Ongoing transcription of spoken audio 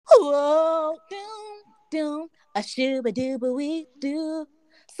Whoa, doom, doom, a shooba dooba we do.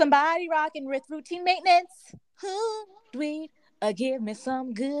 Somebody rocking with routine maintenance. Who dweet? Give me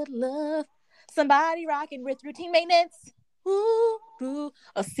some good love. Somebody rocking with routine maintenance. Ooh,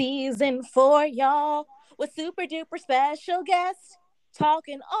 a season for y'all with super duper special guests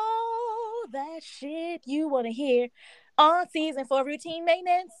talking all that shit you want to hear on season for routine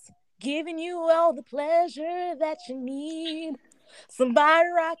maintenance, giving you all the pleasure that you need. Somebody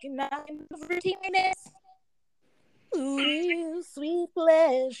rocking out routine maintenance. Ooh, sweet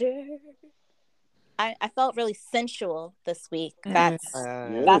pleasure. I felt really sensual this week. Mm.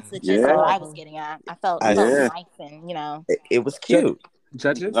 Yeah, That's the gist of what yeah, I was getting at. I I felt yeah. nice and it was Ju- cute. I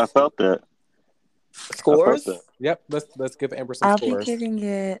Judges? felt that. I felt that. Scores? Yep, let's give Amber some scores.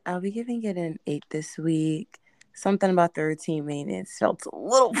 I'll be giving it an 8 this week. Something about the routine maintenance felt a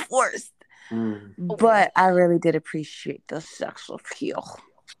little forced, Mm. but I really did appreciate the sexual appeal.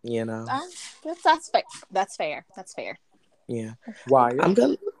 You know. that's fair. That's fair. That's fair. Yeah. Why?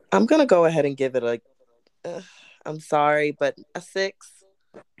 I'm gonna go ahead and give it a I'm sorry, but a 6.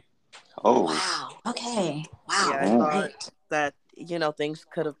 Oh, Wow. Okay. Wow. Yeah, I mm. thought Great. that, things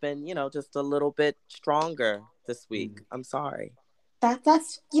could have been, just a little bit stronger this week. I'm sorry. That's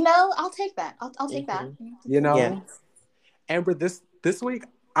I'll take that. I'll take that. Hmm. You Yeah. know, Amber, this week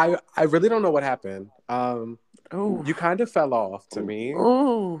I really don't know what happened. Oh, You kind of fell off to me.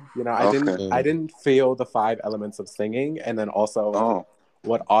 oh, I didn't Okay. I didn't feel the 5 elements of singing, and then also Oh,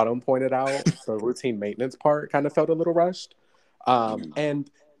 what Autumn pointed out, the routine maintenance part kind of felt a little rushed. mm. And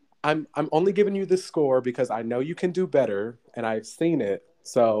I'm only giving you this score because I know you can do better, and I've seen it.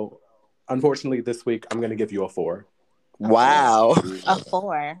 So, unfortunately, this week I'm going to give you a 4. Wow. A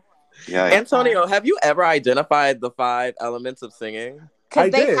 4. Yeah. Antonio, have you ever identified the 5 elements of singing? Because I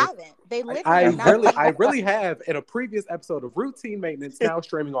they did. haven't. They literally have I not. really have in a previous episode of Routine Maintenance, now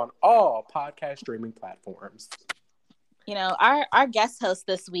streaming on all podcast streaming platforms. Our guest host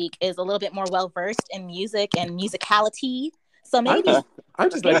this week is a little bit more well versed in music and musicality. So I'm maybe just I'm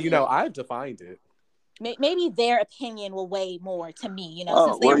just letting you know I've defined it. maybe their opinion will weigh more to me, Oh,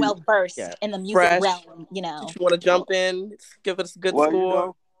 since they're well, well versed Yeah. in the music Fresh. realm. Did you want to jump in? Give us a good well,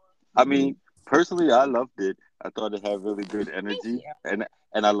 score. I mean, personally, I loved it. I thought it had really good Thank energy, you.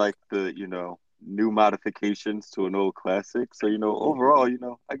 and I like the, new modifications to an old classic. So, overall,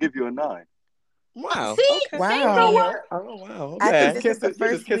 I give you a 9. Wow. See? Okay. Thank wow. you. Oh wow. I You're think Okay. just this is the kissing, you're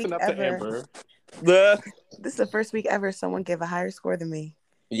just first kissing week up to ever. Amber. This is the first week ever someone gave a higher score than me.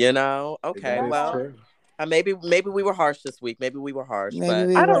 Okay. That is Well, Well, true. maybe we were harsh this week. Maybe we were harsh, Maybe but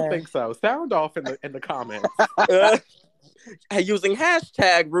we I don't were. think so. Sound off in the comments. uh, using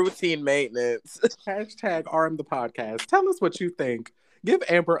hashtag routine maintenance. Hashtag RM the podcast. Tell us what you think. Give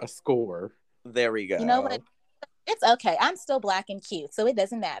Amber a score. There we you know what? go. It's okay. I'm still black and cute, so it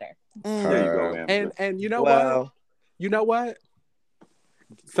doesn't matter. There you go, Her. Amber. And you know what? Well, You know what?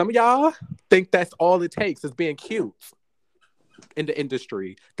 Some of y'all think that's all it takes is being cute in the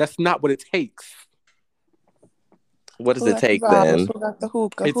industry. That's not what it takes. what does Who it got the take bottles? then? Who got the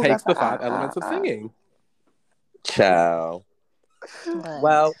hookah? It Who takes got the the 5 elements of singing. Ciao. But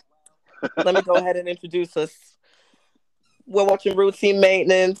Well, let me go ahead and introduce us. We're watching routine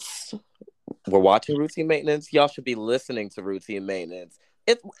maintenance. We're watching routine maintenance. Y'all should be listening to routine maintenance.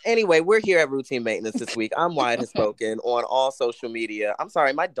 Anyway, we're here at routine maintenance this week. I'm Wyatt Has Spoken on all social media. I'm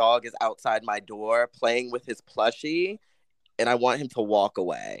sorry, my dog is outside my door playing with his plushie, and I want him to walk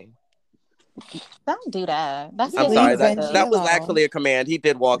away. don't do that. That's I'm sorry, Leave Benji that was alone. actually a command. He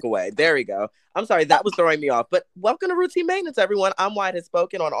did walk away. There we go. I'm sorry, that was throwing me off. But welcome to routine maintenance, everyone. I'm Wyatt Has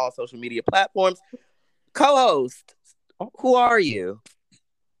Spoken on all social media platforms. Co-host, who are you?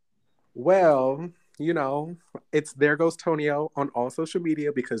 Well, it's There Goes Tonio on all social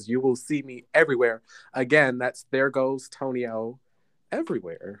media because you will see me everywhere. Again, that's There Goes Tonio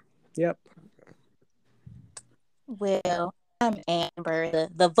everywhere. Yep. Well, I'm Amber,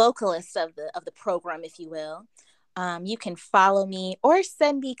 the vocalist of the program, if you will. You can follow me or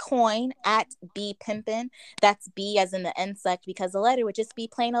send me coin at B Pimpin. That's B as in the insect because the letter would just be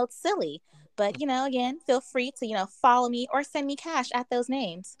plain old silly. But again, feel free to follow me or send me cash at those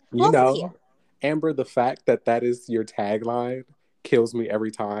names. You We'll see know, Amber, the fact that is your tagline kills me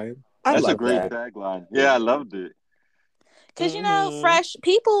every time. I That's a love great that. tagline. Yeah, I loved it. Because Mhm. fresh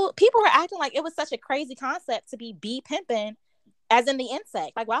people were acting like it was such a crazy concept to be pimping, as in the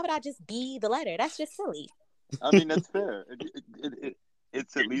insect. Like, why would I just be the letter? That's just silly. I mean, that's fair.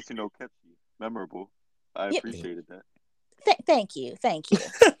 It's at least, catchy, memorable. I Yeah. appreciated that. Thank you.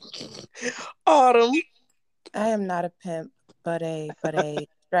 Autumn. I am not a pimp, but a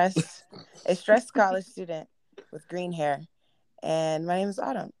stressed college student with green hair. And my name is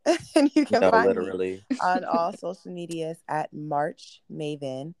Autumn. And you can No, find me literally. on all social medias at March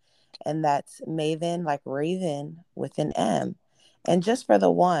Maven. And that's Maven like Raven with an M. And just for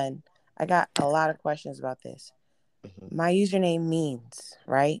the one, I got a lot of questions about this. Mhm. My username means,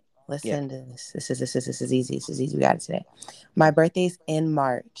 right? Yeah. Listen to this. This is easy. This is easy. We got it today. My birthday's in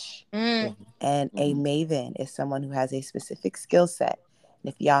March. Mm. And a maven is someone who has a specific skill set.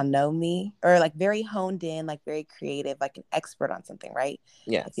 And if y'all know me, or like very honed in, like very creative, like an expert on something, right?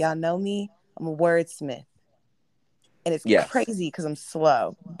 Yes. If y'all know me, I'm a wordsmith. And it's Yes. crazy because I'm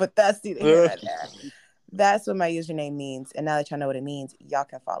slow, but that's neither here nor there. That's what my username means. And now that y'all know what it means, y'all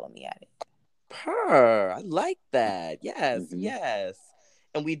can follow me at it. Purr. I like that. Yes, Mhm. yes.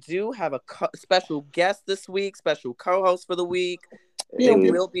 And we do have a special guest this week, special co-host for the week. They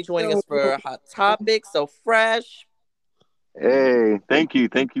Hey, will be joining us for Hot Topics. So Fresh, hey, thank you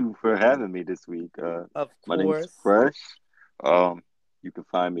for having me this week. of My name's course. Fresh. You can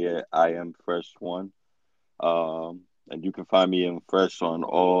find me at I am Fresh One. And you can find me in Fresh on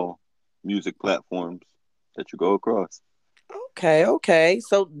all music platforms that you go across. Okay, okay.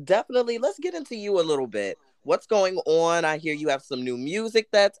 So definitely let's get into you a little bit. What's going on? I hear you have some new music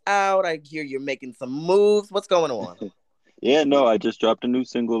that's out. I hear you're making some moves. What's going on? Yeah, no, I just dropped a new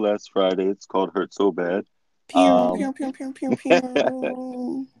single last Friday. It's called Hurt So Bad. Pew, Um, pew, pew, pew, pew, pew.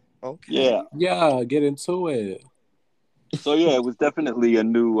 yeah, Okay. Yeah, get into it. so yeah, it was definitely a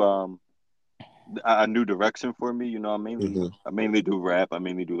new direction for me. You know, Hmm. I mainly do rap. I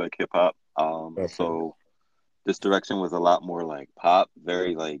mainly do like hip hop. Okay. So this direction was a lot more like pop,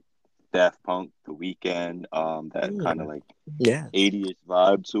 very like Daft Punk, The Weeknd, that kind of Mm, like yes. 80s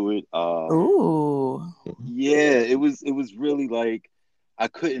vibe to it. Ooh. Mhm. Yeah, it was really like I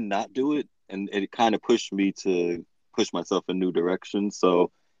couldn't not do it, and it kind of pushed me to push myself in new directions.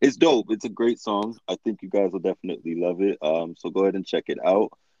 So it's dope. It's a great song. I think you guys will definitely love it. So go ahead and check it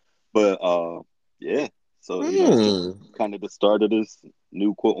out. But yeah. So you know, this is Hmm. kind of the start of this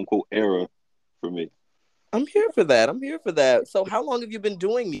new quote unquote era for me. I'm here for that. I'm here for that. So how long have you been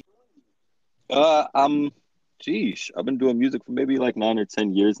doing music? I'm, geez, I've been doing music for maybe like 9 or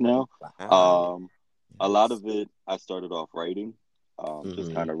 10 years now. Wow. Um, a lot Yes. of it I started off writing, just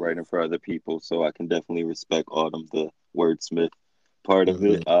Hmm. kind of writing for other people. So I can definitely respect Autumn, the wordsmith part of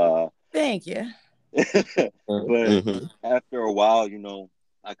it. Hmm. Thank you. But Hmm. after a while, you know,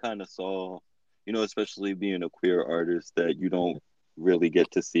 I kind of saw, you know, especially being a queer artist, that you don't really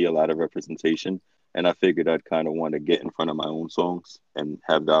get to see a lot of representation. And I figured I'd kind of want to get in front of my own songs and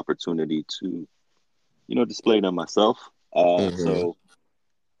have the opportunity to, you know, display them myself. Hmm. So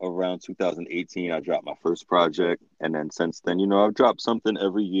around 2018, I dropped my first project, and then since then, you know, I've dropped something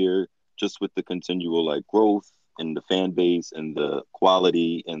every year, just with the continual like growth in the fan base and the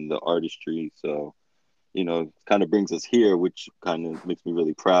quality and the artistry. So, you know, it kind of brings us here, which kind of makes me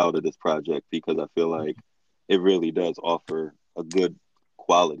really proud of this project because I feel like it really does offer a good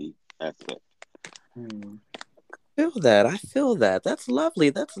quality aspect. Hmm. Feel that. I feel that. That's lovely.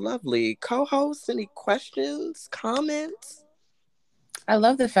 That's lovely. Co-host, any questions, comments? I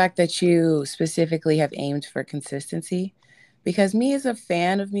love the fact that you specifically have aimed for consistency because me as a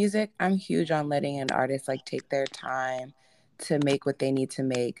fan of music, I'm huge on letting an artist like take their time to make what they need to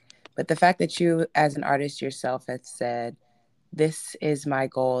make. But the fact that you as an artist yourself have said, this is my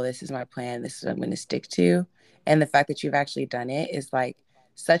goal, this is my plan, this is what I'm going to stick to, and the fact that you've actually done it is like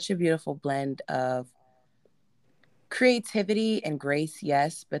such a beautiful blend of creativity and grace,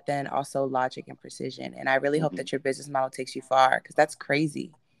 yes, but then also logic and precision. And I really hope Hmm. that your business model takes you far because that's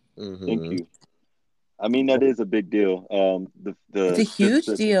crazy. Thank Hmm. you. I mean, that is a big deal. It's a just huge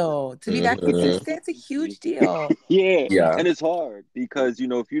the deal. To be that Hmm. consistent, it's a huge deal. yeah, Yeah. and it's hard because you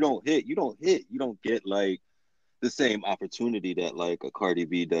know if you don't hit, you don't hit. You don't get like the same opportunity that like a Cardi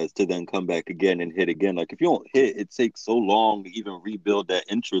B does to then come back again and hit again. Like if you don't hit, it takes so long to even rebuild that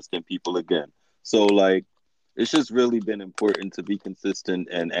interest in people again. So like it's just really been important to be consistent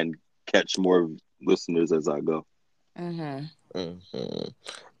and catch more listeners as I go. Mm-hmm. Hmm.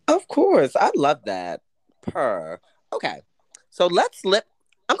 Of course. I love that. Per. Okay. So let's slip.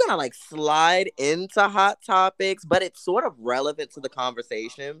 I'm gonna like slide into hot topics, but it's sort of relevant to the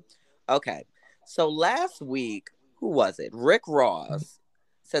conversation. Okay. So last week, who was it? Rick Ross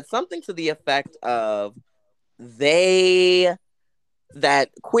said something to the effect of they that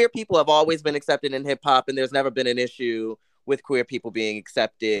queer people have always been accepted in hip hop and there's never been an issue with queer people being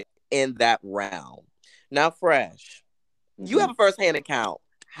accepted in that realm. Now, Fresh, you Hmm. have a first-hand account.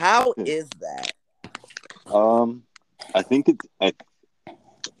 How is that? Um, I think it's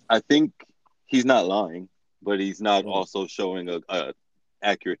I think he's not lying, but he's not also showing a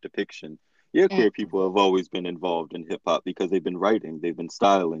accurate depiction Yeah, Mm. queer people have always been involved in hip hop because they've been writing, they've been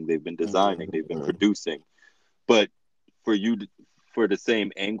styling, they've been designing, they've been Mhm. producing. But for you to, for the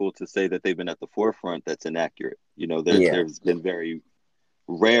same angle to say that they've been at the forefront, that's inaccurate. You know, Yeah. there's been very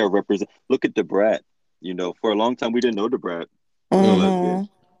rare represent. Look at Debrat. You know, for a long time we didn't know Debrat was a Mhm. lesbian.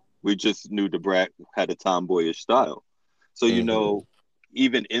 We just knew Debrat had a tomboyish style. So you Mhm. know,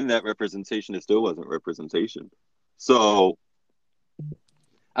 even in that representation, it still wasn't representation. So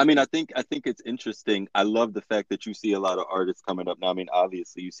I mean, I think it's interesting. I love the fact that you see a lot of artists coming up now. I mean,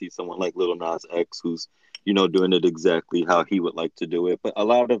 obviously, you see someone like Lil Nas X, who's doing it exactly how he would like to do it. But a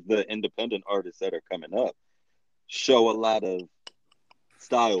lot of the independent artists that are coming up show a lot of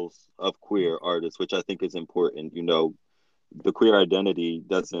styles of queer artists, which I think is important. You know, the queer identity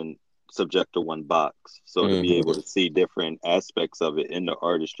doesn't subject to one box, so to be able Mhm. to see different aspects of it in the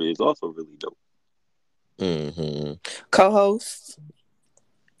artistry is also really dope. Mhm. Co-host.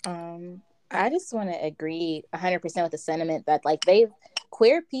 I just want to agree 100% with the sentiment that like they've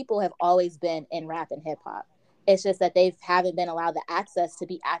queer people have always been in rap and hip hop. It's just that they haven't been allowed the access to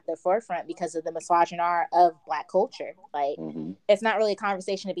be at the forefront because of the misogyny of Black culture. Like, Hmm. it's not really a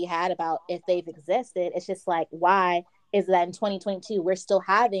conversation to be had about if they've existed. It's just like, why is that in 2022 we're still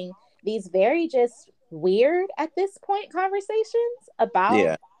having these very just weird at this point conversations about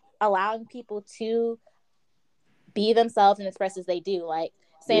Yeah. allowing people to be themselves and express as they do. Like,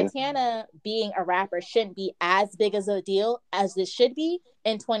 Yeah, Santana being a rapper shouldn't be as big as a deal as this should be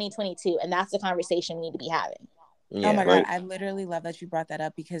in 2022. And that's the conversation we need to be having. Oh my Yeah. God, right. I literally love that you brought that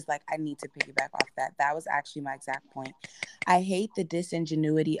up because, like, I need to piggyback off that. That was actually my exact point. I hate the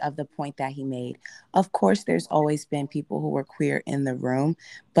disingenuity of the point that he made. Of course, there's always been people who were queer in the room,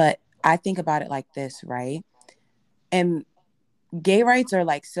 but I think about it like this, right? And gay rights are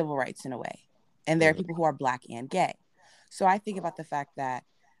like civil rights in a way. And there are Mhm. people who are Black and gay. So I think about the fact that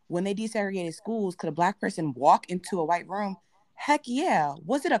when they desegregated schools, could a Black person walk into a white room? Heck yeah.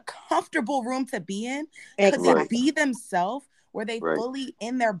 Was it a comfortable room to be in? Could they Right, Exactly. be themselves? Were they right. fully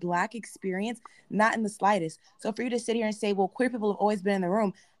in their Black experience? Not in the slightest. So for you to sit here and say, well, queer people have always been in the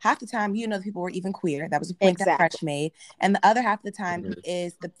room, half the time, you know, the people were even queer. That was a point that Exactly. Fresh made. And the other half of the time Mhm.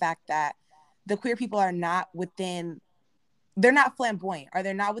 is the fact that the queer people are not within, they're not flamboyant, or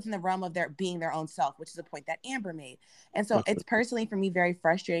they're not within the realm of their being their own self, which is a point that Amber made. And so it's personally for me very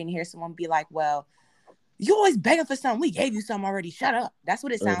frustrating to hear someone be like, well, you always begging for something, we gave you something already, shut up. That's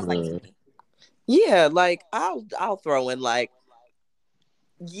what it sounds like to Mhm. me. Yeah, like I'll throw in like,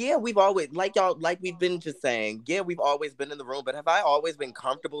 yeah, we've always, like y'all, like we've been just saying, yeah, we've always been in the room, but have I always been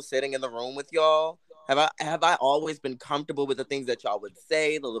comfortable sitting in the room with y'all? Have I always been comfortable with the things that y'all would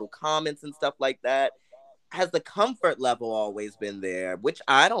say, the little comments and stuff like that? Has the comfort level always been there? Which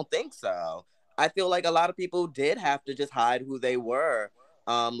I don't think so. I feel like a lot of people did have to just hide who they were.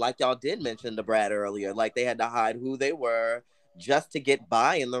 Like y'all did mention the Brad earlier, like they had to hide who they were just to get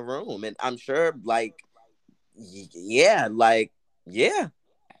by in the room. And I'm sure, like, yeah, like, yeah.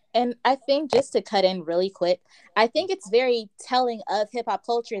 And I think just to cut in really quick, I think it's very telling of hip hop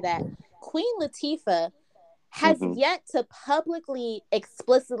culture that Queen Latifah has Hmm. yet to publicly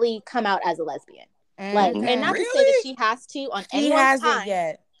explicitly come out as a lesbian. Like, Hmm. and Mm-mm. not to say that Really? she has to on She anyone's hasn't time,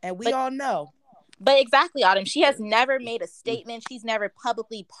 yet, and we but all know. exactly, Autumn. She has never made a statement. She's never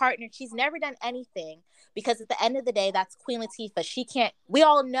publicly partnered. She's never done anything because at the end of the day, that's Queen Latifah. She can't. We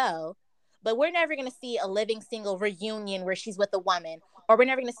all know, but we're never gonna see a living single reunion where she's with a woman, or we're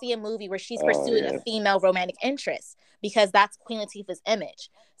never gonna see a movie where she's Oh pursuing a yeah. female romantic interest because that's Queen Latifah's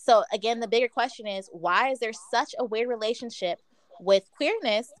image. So again, the bigger question is why is there such a weird relationship with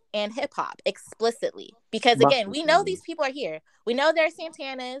queerness and hip hop explicitly? Because My, again, we know these people are here. We know there are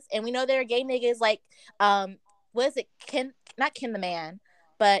Santanas and we know there are gay niggas like what is it, Ken, not Ken the Man,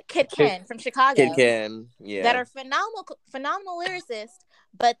 but Kid it, Ken from Kid Chicago Ken, that yeah. are phenomenal lyricists,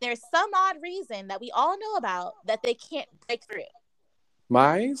 but there's some odd reason that we all know about that they can't break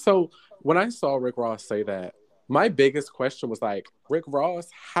through. so when I saw Rick Ross say that, my biggest question was like, Rick Ross,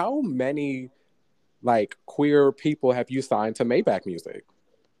 how many like queer people have you signed to Maybach Music?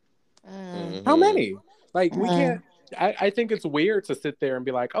 Mm, How Mm-hmm. many? Like, we mm. can't. I think it's weird to sit there and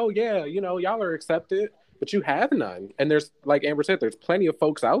be like, oh, yeah, y'all are accepted, but you have none. And there's, like Amber said, there's plenty of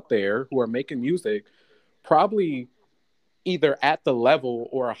folks out there who are making music, probably either at the level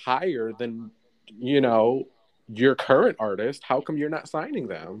or higher than, you know, your current artist. How come you're not signing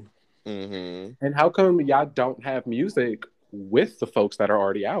them? Mm-hmm. And how come y'all don't have music with the folks that are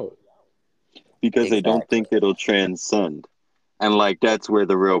already out? Because they don't Exactly. think it'll transcend. And like that's where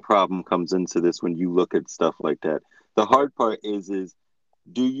the real problem comes into this when you look at stuff like that. The hard part is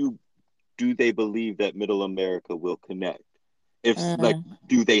do you do they believe that middle America will connect? If like,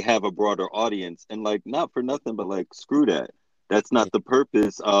 do they have a broader audience? And like, not for nothing, but like, screw that. That's not the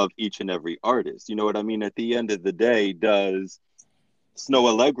purpose of each and every artist. You know what I mean? At the end of the day, does Snow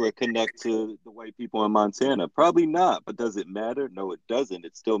Allegra connect to the white people in Montana? Probably not, but does it matter? No, it doesn't.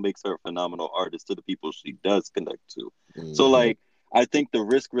 It still makes her a phenomenal artist to the people she does connect to. So like, I think the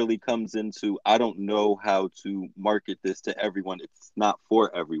risk really comes into, I don't know how to market this to everyone. It's not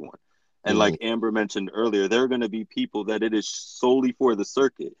for everyone. And like Amber mentioned earlier, there are going to be people that it is solely for the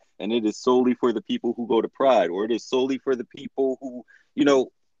circuit, and it is solely for the people who go to Pride, or it is solely for the people who, you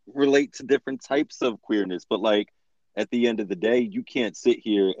know, relate to different types of queerness. But like, at the end of the day, you can't sit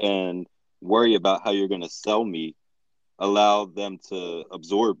here and worry about how you're going to sell me. Allow them to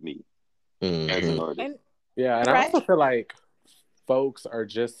absorb me as an artist. And Yeah, and I also feel like folks are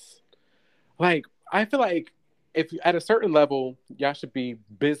just like, I feel like if at a certain level, y'all should be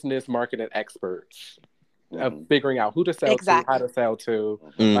business marketing experts of figuring out who to sell to, how to sell to.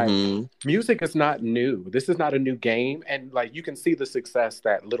 Like, music is not new. This is not a new game. And like, you can see the success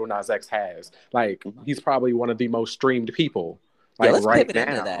that Lil Nas X has. Like, he's probably one of the most streamed people. Like, let's right pivot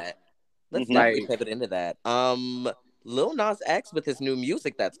now. into that. Let's definitely pivot into that. Lil Nas X with his new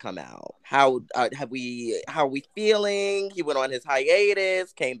music that's come out. How are we feeling? He went on his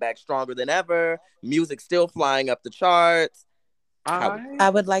hiatus, came back stronger than ever. Music still flying up the charts. I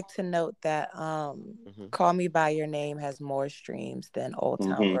would like to note that Call Me By Your Name has more streams than Old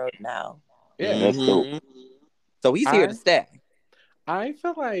Town Road now. Yeah, that's dope. So he's here to stay. I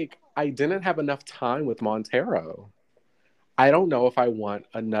feel like I didn't have enough time with Montero. I don't know if I want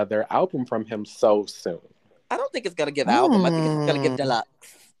another album from him so soon. I don't think it's gonna give album. I think it's gonna give deluxe.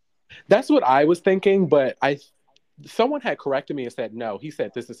 That's what I was thinking, but someone had corrected me and said no. He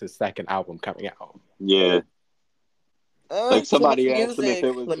said this is his second album coming out. Yeah. Like somebody asked him if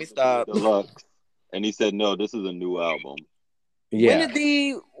it was deluxe, and he said no. This is a new album. Yeah.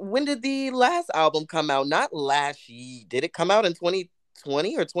 When did the last album come out? Not last year. Did it come out in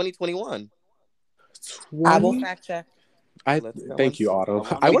 2020 or 2021? I will fact check. Thank you, Otto.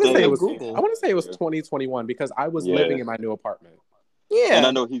 I want to say it was 2021 because I was living in my new apartment. Yeah, and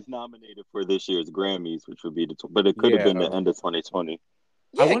I know he's nominated for this year's Grammys, which would be but it could have been the end of 2020.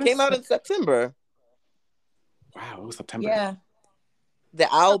 Yeah, it came out in September. Wow, it was September. Yeah,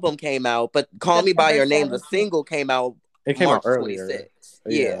 the album came out, but "Call Me by Your Name," the single came out. It came March out earlier. 26th.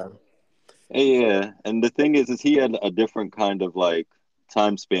 Yeah, and the thing is he had a different kind of like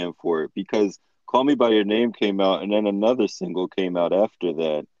time span for it because Call Me By Your Name came out and then another single came out after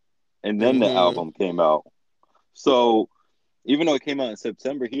that. And then the album came out. So even though it came out in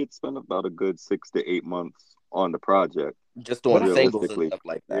September, he had spent about a good 6 to 8 months on the project. Just on singles and stuff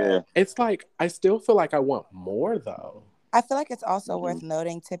like that. Yeah. It's like, I still feel like I want more though. I feel like it's also worth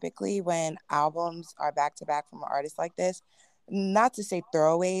noting typically when albums are back to back from an artist like this, not to say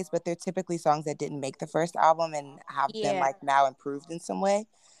throwaways, but they're typically songs that didn't make the first album and have been like now improved in some way.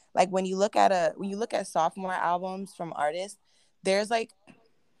 Like when you look at sophomore albums from artists, there's like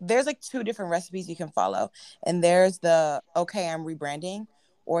two different recipes you can follow. And there's the okay, I'm rebranding,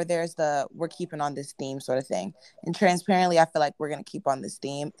 or there's the we're keeping on this theme sort of thing. And transparently, I feel like we're gonna keep on this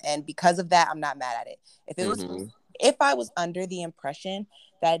theme. And because of that, I'm not mad at it. If I was under the impression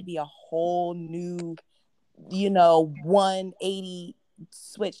that it'd be a whole new, 180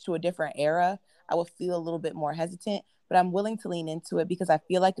 switch to a different era, I would feel a little bit more hesitant, but I'm willing to lean into it because I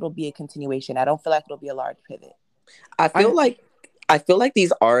feel like it'll be a continuation. I don't feel like it'll be a large pivot. I feel like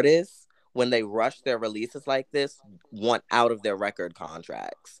these artists, when they rush their releases like this, want out of their record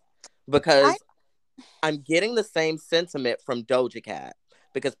contracts. Because I'm getting the same sentiment from Doja Cat.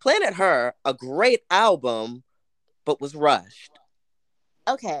 Because Planet Her, a great album, but was rushed.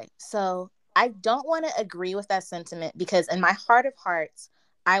 Okay, so I don't want to agree with that sentiment because in my heart of hearts,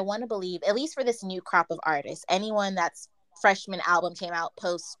 I want to believe, at least for this new crop of artists, anyone that's freshman album came out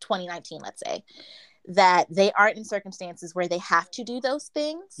post 2019, let's say, that they aren't in circumstances where they have to do those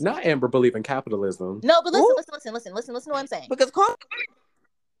things. Not Amber believe in capitalism. No, but listen to what I'm saying. Because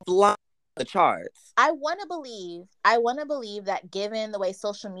the charts. I want to believe that given the way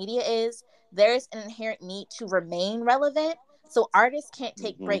social media is, there's an inherent need to remain relevant. So artists can't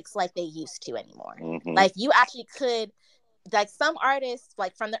take breaks like they used to anymore. Like you actually could, like some artists,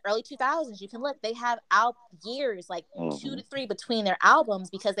 like from the early 2000s, you can look, they have out years, like 2 to 3 between their albums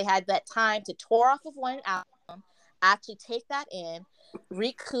because they had that time to tour off of one album, actually take that in,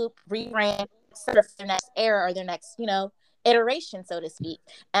 recoup, rebrand, sort of their next era or their next, iteration, so to speak.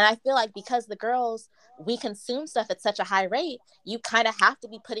 And I feel like because the girls, we consume stuff at such a high rate, you kind of have to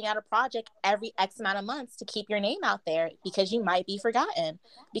be putting out a project every X amount of months to keep your name out there because you might be forgotten.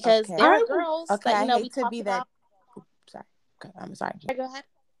 Because there are girls that, I hate we to talk be about. Sorry. I'm sorry. Go ahead.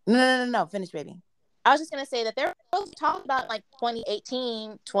 No. Finish, baby. I was just going to say that there are both talking about like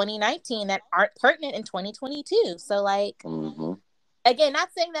 2018, 2019 that aren't pertinent in 2022. So like, again, not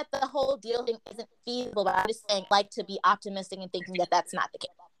saying that the whole deal thing isn't feasible, but I'm just saying like to be optimistic and thinking that that's not the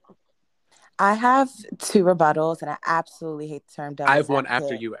case. I have 2 rebuttals, and I absolutely hate the term devil's I have one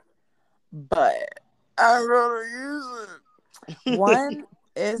advocate, after you. but I'm going to use it. One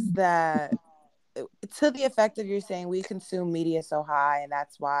is that to the effect of you're saying we consume media so high, and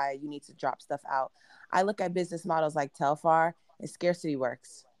that's why you need to drop stuff out. I look at business models like Telfar, and scarcity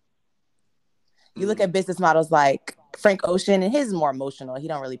works. You look at business models like Frank Ocean, and his is more emotional. He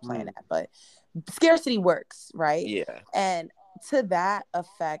don't really plan that, but scarcity works, right? Yeah. And to that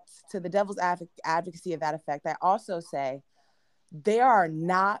effect, to the devil's advocacy of that effect, I also say there are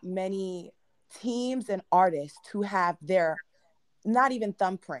not many teams and artists who have their not even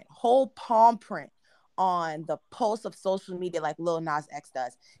thumbprint, whole palm print on the pulse of social media like Lil Nas X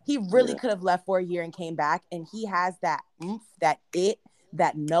does. He really could have left for a year and came back, and he has that oomph, that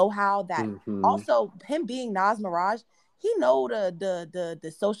know-how, that also him being Nas Mirage, he know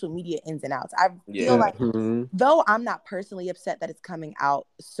the social media ins and outs. I feel like though I'm not personally upset that it's coming out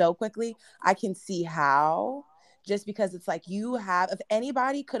so quickly, I can see how, just because it's like if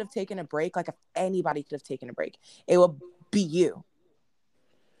anybody could have taken a break, like if anybody could have taken a break, it would be you.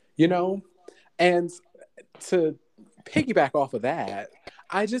 You know, and to piggyback off of that,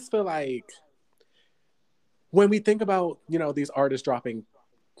 I just feel like when we think about, these artists dropping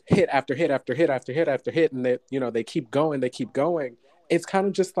hit after hit after hit after hit after hit, and that, they keep going, it's kind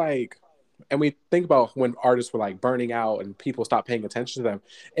of just like, and we think about when artists were like burning out and people stopped paying attention to them.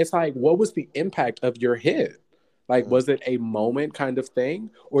 It's like, what was the impact of your hit? Like, was it a moment kind of thing,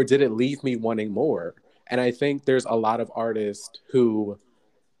 or did it leave me wanting more? And I think there's a lot of artists who,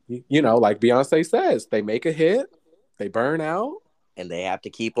 like Beyonce says, they make a hit, they burn out, and they have to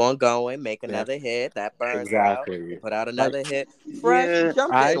keep on going, make another hit that burns out, put out another hit. Fresh,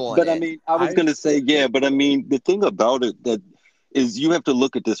 jump in on but it. I mean, I was gonna say, but I mean, the thing about it that is you have to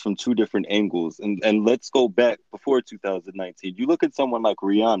look at this from 2 different angles, and let's go back before 2019. You look at someone like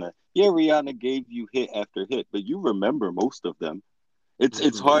Rihanna. Yeah, Rihanna gave you hit after hit, but you remember most of them.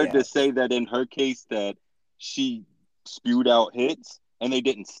 It's hard to say that in her case that she spewed out hits and they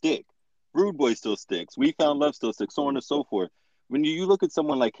didn't stick. Rude Boy still sticks. We Found Love still sticks, so on and so forth. When you look at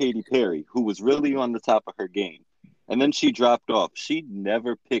someone like Katy Perry, who was really on the top of her game, and then she dropped off, she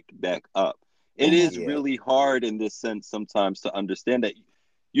never picked back up. It is really hard in this sense sometimes to understand that,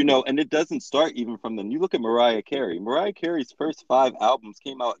 and it doesn't start even from them. You look at Mariah Carey. Mariah Carey's first 5 albums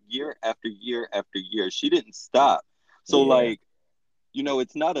came out year after year after year. She didn't stop. So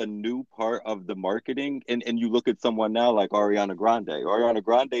it's not a new part of the marketing. And you look at someone now like Ariana Grande. Ariana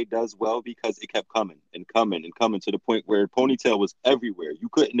Grande does well because it kept coming and coming and coming to the point where Ponytail was everywhere. You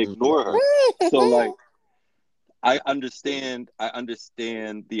couldn't ignore her. So like, I understand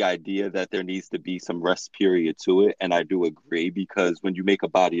the idea that there needs to be some rest period to it. And I do agree, because when you make a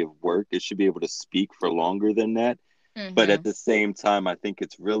body of work, it should be able to speak for longer than that. But at the same time, I think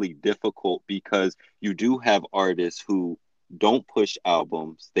it's really difficult because you do have artists who don't push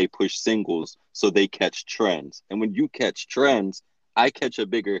albums, they push singles, so they catch trends. And when you catch trends, I catch a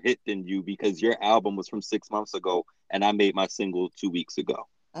bigger hit than you because your album was from 6 months ago and I made my single 2 weeks ago.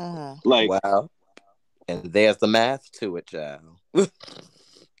 Like, wow. And there's the math to it, child. But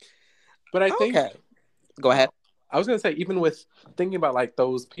I think go ahead. I was gonna say, even with thinking about like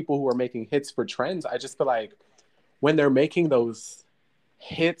those people who are making hits for trends, I just feel like when they're making those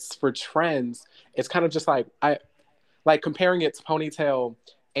hits for trends, it's kind of just like comparing it to Ponytail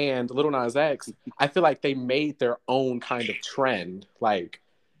and Lil Nas X, I feel like they made their own kind of trend. Like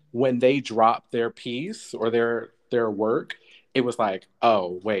when they dropped their piece or their work, it was like,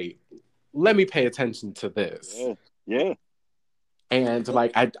 oh wait, let me pay attention to this. Yeah. And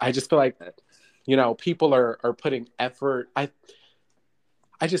like I just feel like, people are putting effort. I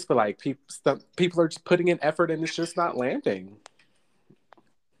just feel like people are just putting in effort and it's just not landing.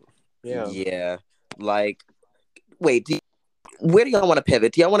 Yeah. Like, wait, where do y'all want to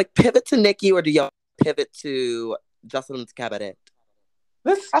pivot? Do y'all want to pivot to Nicki, or do y'all pivot to Jocelyn's Cabaret?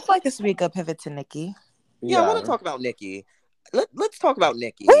 I feel like this would be a good pivot to Nicki. Yeah, I want to talk about Nicki. Let's talk about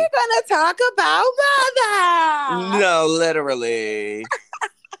Nicki. We're gonna talk about Mother. No, literally.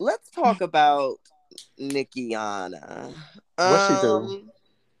 Let's talk about Nickiana. What she do?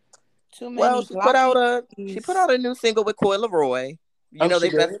 Too many. She put out a new single with Coi Leroy. They're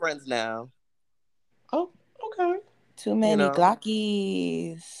best friends now. Oh, okay. Too many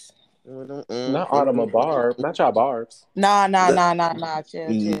Glockies. Not Autumn Barb. Not y'all Barbs. Nah. Chill.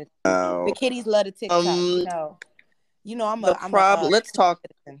 The kitties love the TikTok. You know, I'm The a problem. Let's talk.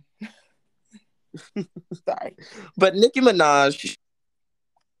 citizen. Sorry. But Nicki Minaj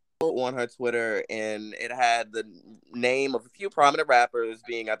on her Twitter, and it had the name of a few prominent rappers,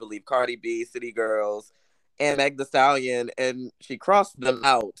 being, I believe, Cardi B, City Girls, and Meg The Stallion, and she crossed them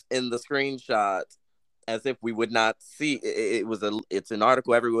out in the screenshot as if we would not see. It's an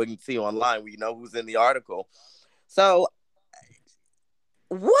article everyone can see online. We know who's in the article. So,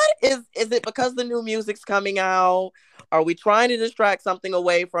 what is it because the new music's coming out? Are we trying to distract something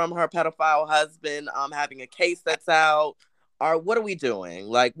away from her pedophile husband having a case that's out? Or what are we doing?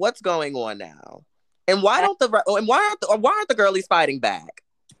 Like, what's going on now? And why aren't the girlies fighting back?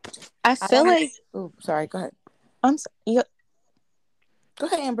 I feel like. Oh, sorry. Go ahead. You, Go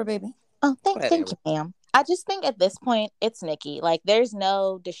ahead, Amber, baby. oh, thank you, ma'am. I just think at this point it's Nicki. Like, there's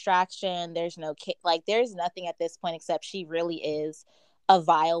no distraction. There's no there's nothing at this point except she really is a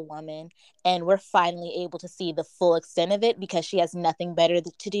vile woman, and we're finally able to see the full extent of it because she has nothing better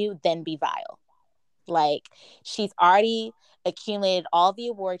to do than be vile. Like, she's already accumulated all the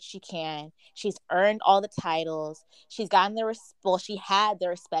awards she can. She's earned all the titles. She's gotten she had the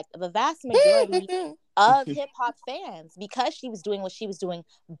respect of a vast majority of hip hop fans because she was doing what she was doing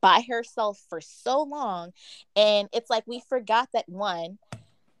by herself for so long. And it's like we forgot that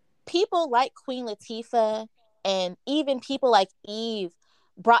people like Queen Latifah and even people like Eve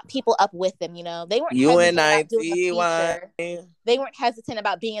brought people up with them. You know, they weren't hesitant about doing a feature. They weren't hesitant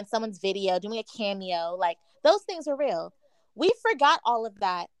about being in someone's video, doing a cameo. Like, those things are real. We forgot all of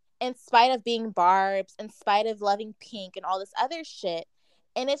that in spite of being Barbs, in spite of loving Pink and all this other shit.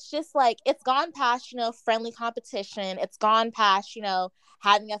 And it's just like, it's gone past, friendly competition. It's gone past,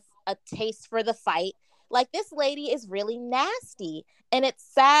 having a taste for the fight. Like, this lady is really nasty. And it's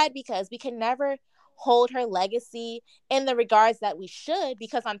sad because we can never hold her legacy in the regards that we should,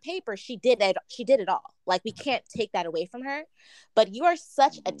 because on paper she did it all. Like, we can't take that away from her. But you are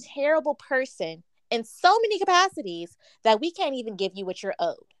such a terrible person in so many capacities that we can't even give you what you're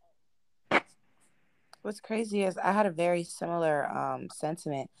owed. What's crazy is I had a very similar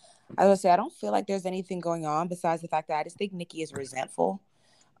sentiment. I would say I don't feel like there's anything going on besides the fact that I just think Nicki is resentful.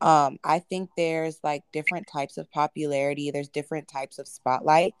 I think there's like different types of popularity. There's different types of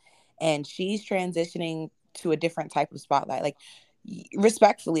spotlight, and she's transitioning to a different type of spotlight. Like,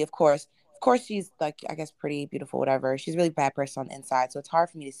 respectfully, of course, she's like, I guess, pretty beautiful, whatever. She's a really bad person on the inside, so it's hard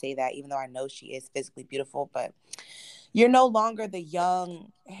for me to say that, even though I know she is physically beautiful. But you're no longer the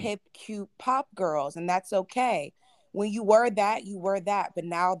young, hip, cute pop girls, and that's okay. When you were that, you were that. But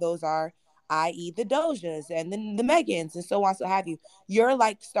now those are, i.e., the Dojas and the Megans and so on, so have you. You're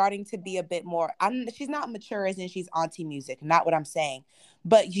like starting to be a bit more. She's not mature as in she's auntie music, not what I'm saying.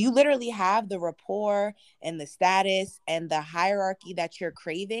 But you literally have the rapport and the status and the hierarchy that you're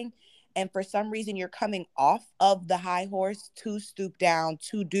craving. And for some reason, you're coming off of the high horse to stoop down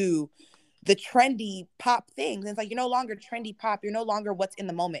to do the trendy pop things. And it's like, you're no longer trendy pop. You're no longer what's in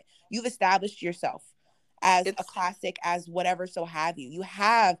the moment. You've established yourself as a classic, as whatever, so have you. You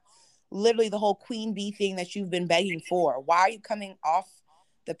have literally the whole Queen Bee thing that you've been begging for. Why are you coming off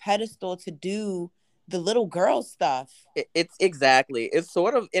the pedestal to do the little girl stuff? It's exactly. It's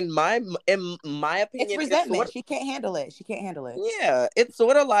sort of, in my opinion, it's resentment. She can't handle it. Yeah, it's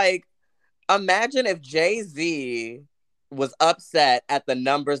sort of like, imagine if Jay-Z was upset at the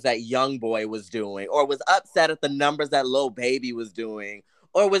numbers that YoungBoy was doing, or was upset at the numbers that Lil Baby was doing,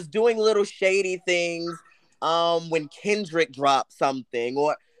 or was doing little shady things when Kendrick dropped something.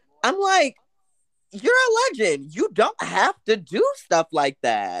 Or, I'm like, you're a legend. You don't have to do stuff like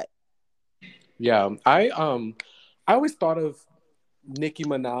that. Yeah, I always thought of Nicki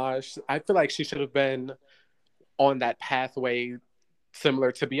Minaj. I feel like she should have been on that pathway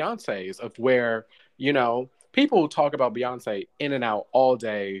similar to Beyonce's, of where, people talk about Beyonce in and out all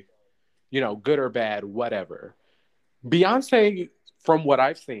day, good or bad, whatever. Beyonce, from what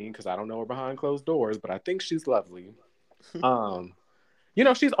I've seen, because I don't know her behind closed doors, but I think she's lovely.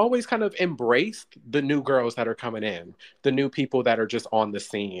 She's always kind of embraced the new girls that are coming in, the new people that are just on the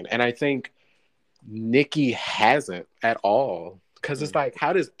scene. And I think Nicki hasn't at all. Because it's like,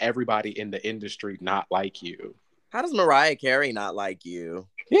 how does everybody in the industry not like you? How does Mariah Carey not like you?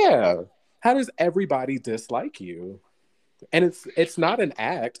 Yeah. How does everybody dislike you? And it's not an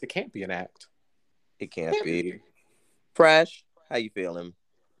act. It can't be an act. It can't be. Fresh, how you feeling?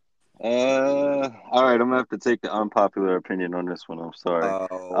 All right, I'm gonna have to take the unpopular opinion on this one. I'm sorry.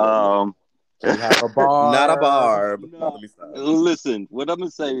 We have a barb. Not a barb. No, listen, what I'm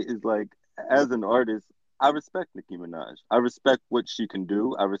gonna say is, like, as an artist, I respect Nicki Minaj. I respect what she can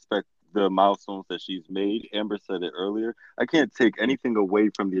do. I respect the milestones that she's made. Amber said it earlier. I can't take anything away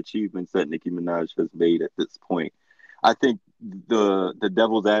from the achievements that Nicki Minaj has made at this point. I think the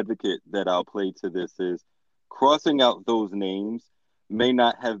devil's advocate that I'll play to this is crossing out those names may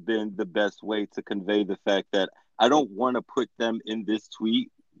not have been the best way to convey the fact that I don't want to put them in this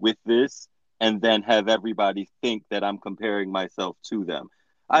tweet with this and then have everybody think that I'm comparing myself to them.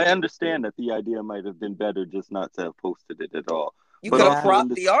 I understand that the idea might have been better just not to have posted it at all. You But could have also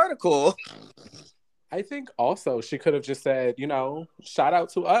cropped the article. I think also she could have just said, shout out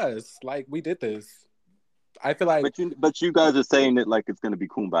to us. Like, we did this. I feel like, but you guys are saying it like it's going to be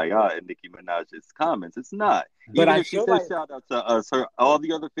kumbaya in Nicki Minaj's comments. It's not. But Even I if she feel says like, shout out to us, all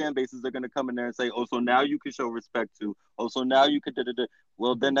the other fan bases are going to come in there and say, "Oh, so now you can show respect to. Oh, so now you can." Da-da-da.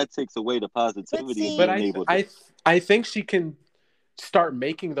 Well, then that takes away the positivity of see- but being able to. I think she can start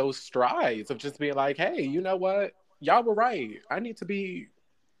making those strides of just being like, hey, you know what? Y'all were right. I need to be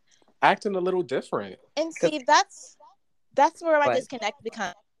acting a little different. And see, that's where my But- disconnect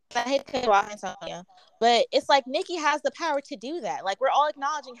becomes. I hate to cut you off, Antonio, but it's like Nicki has the power to do that. Like, we're all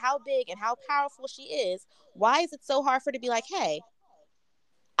acknowledging how big and how powerful she is. Why is it so hard for her to be like, hey,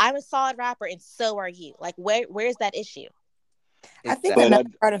 I'm a solid rapper and so are you? Like, where's that issue? I think But another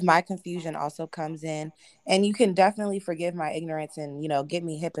part of my confusion also comes in, and you can definitely forgive my ignorance and, get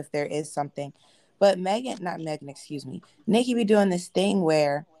me hip if there is something. But excuse me, Nicki be doing this thing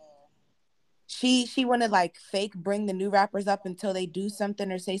where she want to like fake bring the new rappers up until they do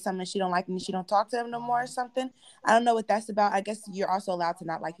something or say something she don't like and she don't talk to them no more or something. I don't know what that's about. I guess you're also allowed to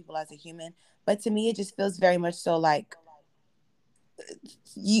not like people as a human, but to me it just feels very much so like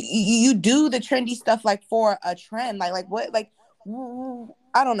you do the trendy stuff like for a trend, like what, like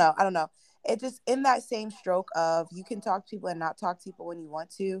I don't know. It just in that same stroke of you can talk to people and not talk to people when you want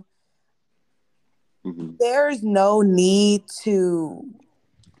to. mm-hmm. There's no need to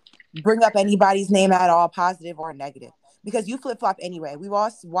bring up anybody's name at all, positive or negative, because you flip flop anyway. We've all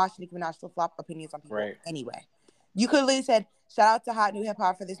watched Nicki Minaj flip flop opinions on people anyway. You could literally said shout out to Hot New Hip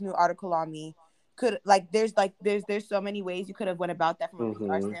Hop for this new article on me. There's so many ways you could have went about that from a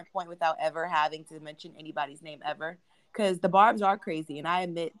PR standpoint without ever having to mention anybody's name ever, because the barbs are crazy, and I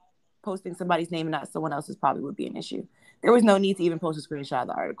admit posting somebody's name and not someone else's probably would be an issue. There was no need to even post a screenshot of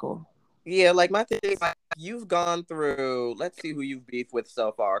the article. Yeah, like my thing is, like, you've gone through. Let's see who you've beefed with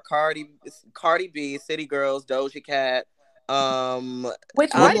so far: Cardi B, City Girls, Doja Cat.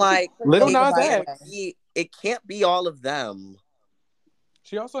 Which I'm like, Lil Nas X. It can't be all of them.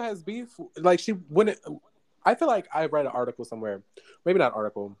 She also has beef. Like, she wouldn't. I feel like I read an article somewhere, maybe not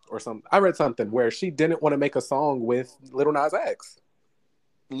article or something. I read something where she didn't want to make a song with Lil Nas X.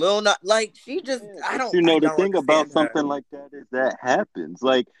 Lil Nas, like, she just, I don't. The thing about her. something like that is that happens.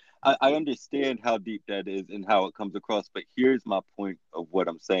 Like, I understand how deep that is and how it comes across, but here's my point of what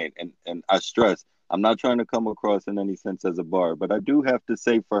I'm saying, and I stress I'm not trying to come across in any sense as a bar, but I do have to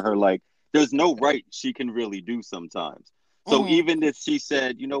say for her, like, there's no right she can really do sometimes. So even if she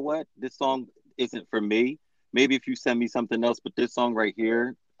said, you know what, this song isn't for me, maybe if you send me something else, but this song right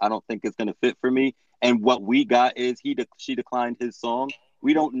here, I don't think it's gonna fit for me. And what we got is she declined his song.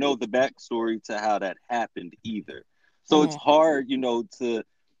 We don't know the backstory to how that happened either. So it's hard, to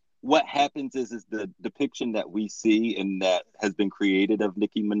what happens is the depiction that we see and that has been created of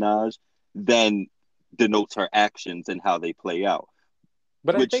Nicki Minaj then denotes her actions and how they play out.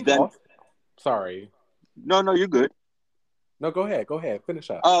 But I think sorry. No, you're good. No, go ahead. Finish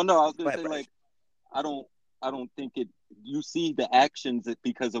up. Oh no, I was gonna say, like, I don't think you see the actions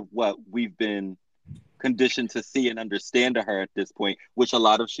because of what we've been conditioned to see and understand to her at this point, which a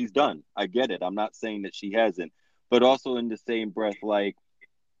lot of she's done. I get it. I'm not saying that she hasn't, but also in the same breath, like,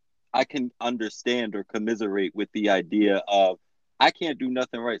 I can understand or commiserate with the idea of I can't do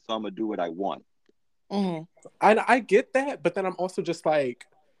nothing right, so I'm gonna do what I want. Mm-hmm. And I get that, but then I'm also just like,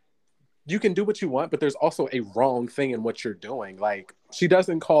 you can do what you want, but there's also a wrong thing in what you're doing. Like, she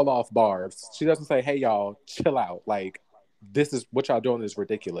doesn't call off barbs. She doesn't say, hey, y'all, chill out. Like, this is what y'all doing is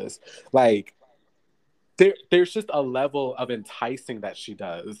ridiculous. Like, there's just a level of enticing that she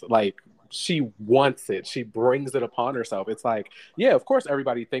does. Like, she wants it. She brings it upon herself. It's like, yeah, of course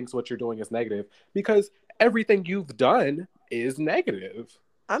everybody thinks what you're doing is negative because everything you've done is negative.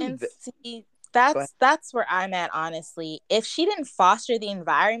 That's where I'm at, honestly. If she didn't foster the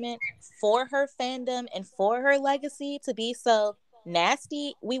environment for her fandom and for her legacy to be so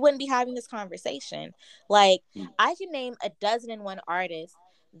nasty, we wouldn't be having this conversation. Like, I can name 12 artists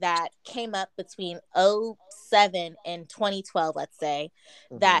that came up between 2007 and 2012, let's say,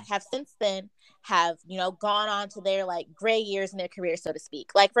 that have since then have, gone on to their like gray years in their career, so to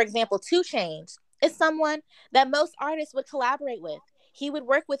speak. Like, for example, 2 Chainz is someone that most artists would collaborate with. He would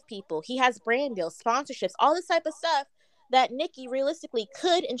work with people. He has brand deals, sponsorships, all this type of stuff that Nicki realistically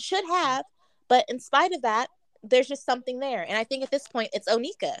could and should have. But in spite of that, there's just something there. And I think at this point, it's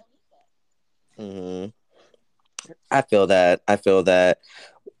Onika. Hmm. I feel that. I feel that.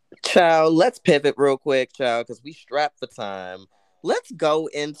 Child, let's pivot real quick, child, because we strapped for time. Let's go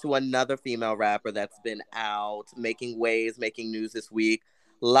into another female rapper that's been out, making waves, making news this week.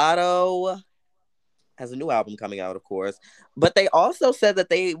 Lotto has a new album coming out, of course, but they also said that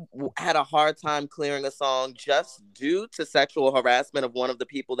they had a hard time clearing a song just due to sexual harassment of one of the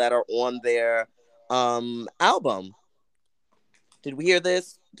people that are on their album. Did we hear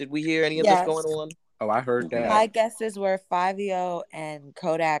this? Did we hear any of this going Yes. on? Oh, I heard My that. guesses were Fivio and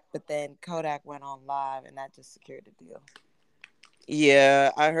Kodak, but then Kodak went on live and that just secured the deal. Yeah,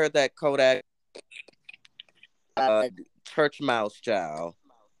 I heard that Kodak church mouse child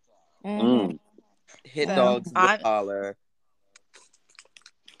Mm-hmm. hit So, dogs with collar.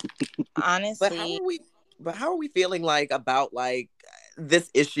 But how honestly, are we? But how are we feeling like about like this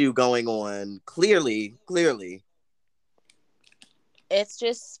issue going on? Clearly. it's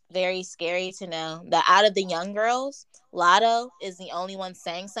just very scary to know that out of the young girls, Lotto is the only one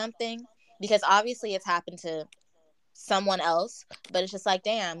saying something, because obviously it's happened to someone else, but it's just like,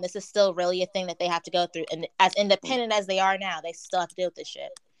 damn, this is still really a thing that they have to go through. And as independent as they are now, they still have to deal with this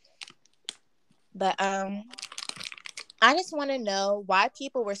shit. But I just want to know why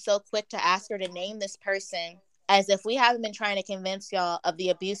people were so quick to ask her to name this person, as if we haven't been trying to convince y'all of the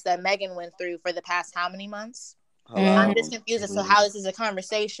abuse that Megan went through for the past how many months? Hello. I'm just confused as to how this is a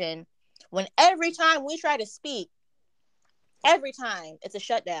conversation when every time we try to speak, every time it's a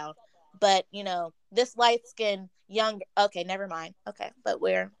shutdown. But this light skinned young, okay, never mind. Okay, but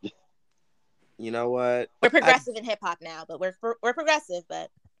You know what? we're progressive in hip hop now, but we're progressive, but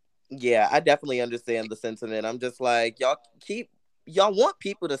Yeah, I definitely understand the sentiment. I'm just like, y'all want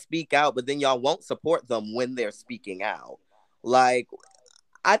people to speak out, but then y'all won't support them when they're speaking out. Like,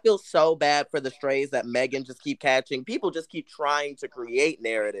 I feel so bad for the strays that Megan just keep catching. People just keep trying to create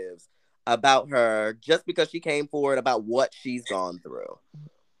narratives about her just because she came forward about what she's gone through.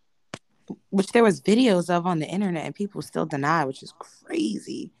 Which there was videos of on the internet and people still deny, which is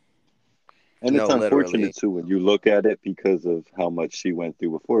crazy. And it's No, literally. unfortunate too when you look at it because of how much she went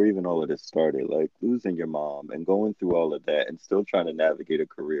through before even all of this started, like losing your mom and going through all of that and still trying to navigate a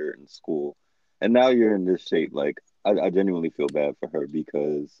career in school. And now you're in this shape. Like I genuinely feel bad for her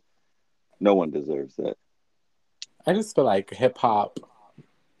because no one deserves that. I just feel like hip hop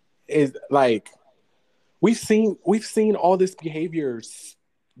is like we've seen all this behavior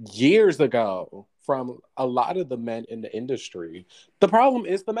years ago from a lot of the men in the industry. The problem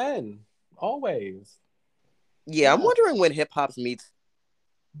is the men, always. Yeah, I'm Yeah. wondering when hip hop's meets.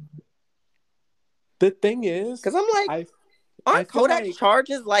 The thing is, Because I'm like, I aren't feel Kodak's like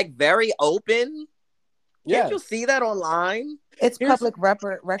charges like very open? Can't you yes. see that online? It's Here's public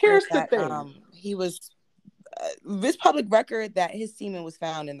record here's the that thing. he was. This public record that his semen was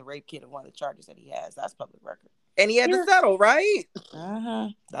found in the rape kit of one of the charges that he has. That's public record. And he had to Here, settle, right?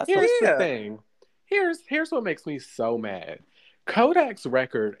 That's here's the Yeah. thing. Here's what makes me so mad. Kodak's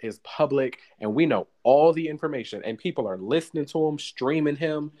record is public and we know all the information and people are listening to him, streaming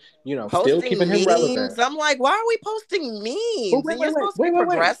him, still keeping Posting him memes. relevant. I'm like, why are we posting But memes? wait, And you're wait, wait, supposed to be wait, wait,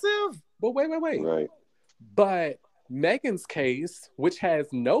 wait. progressive? But wait. Right. But Megan's case, which has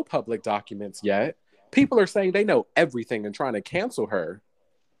no public documents yet, people are saying they know everything and trying to cancel her.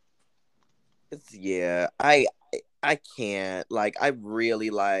 Yeah, I can't. Like, I really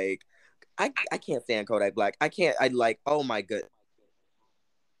like. I can't stand Kodak Black. I can't. I like. Oh my god.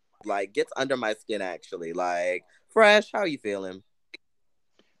 Like, gets under my skin. Actually, like, Fresh. How you feeling?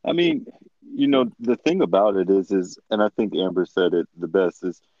 I mean, the thing about it is, and I think Amber said it the best,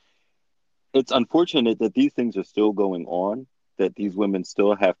 is it's unfortunate that these things are still going on, that these women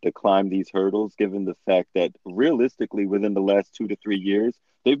still have to climb these hurdles, given the fact that realistically, within the last 2 to 3 years,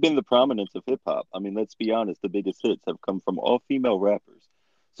 they've been the prominence of hip hop. I mean, let's be honest, the biggest hits have come from all female rappers.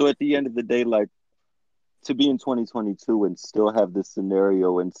 So at the end of the day, like to be in 2022 and still have this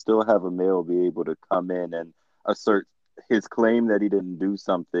scenario and still have a male be able to come in and assert his claim that he didn't do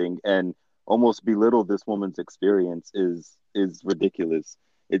something and almost belittle this woman's experience is ridiculous.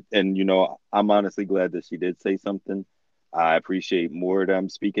 And I'm honestly glad that she did say something. I appreciate more of them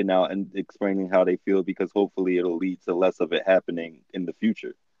speaking out and explaining how they feel because hopefully it'll lead to less of it happening in the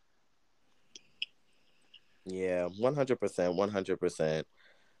future. Yeah, 100%,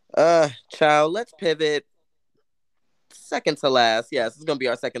 100%. Child, let's pivot. Second to last. Yes, this is gonna be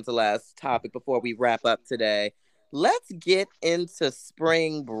our second to last topic before we wrap up today. Let's get into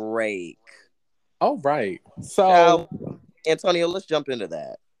spring break. All right. Child, So, Antonio, let's jump into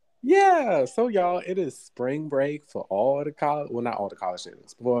that. yeah. So, y'all, it is spring break for all the college. Well, not all the college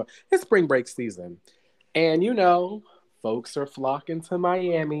students, but it's spring break season. And folks are flocking to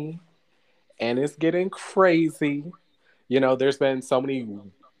Miami and it's getting crazy. There's been so many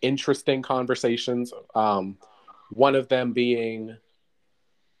interesting conversations. One of them being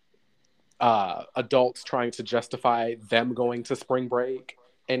adults trying to justify them going to spring break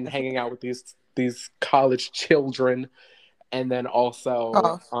and hanging out with these college children, and then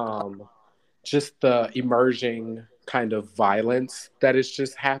also Oh, just the emerging kind of violence that is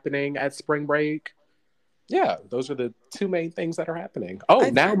just happening at spring break. Yeah, those are the two main things that are happening. Oh, I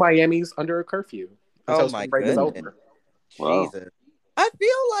now Miami's under a curfew Oh until my spring break is goodness. over. Wow. Jesus. I feel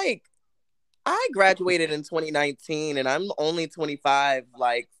like I graduated in 2019 and I'm only 25,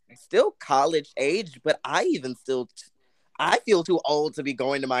 like still college age, but I feel too old to be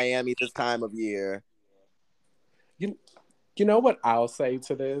going to Miami this time of year. You, you know what I'll say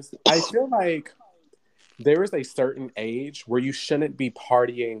to this? I feel like there is a certain age where you shouldn't be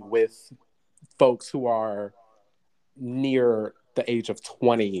partying with folks who are near the age of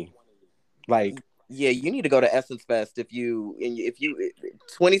 20. Like, Yeah, you need to go to Essence Fest if you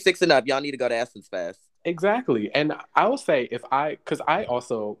 26 and up, y'all need to go to Essence Fest. exactly. And I will say, because I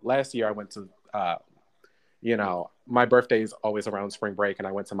also, last year I went to, my birthday is always around spring break, and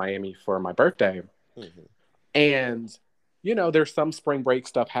I went to Miami for my birthday. Mhm. And, there's some spring break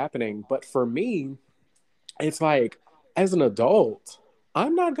stuff happening. But for me, it's like, as an adult,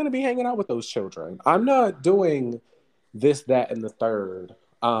 I'm not going to be hanging out with those children. I'm not doing this, that, and the third.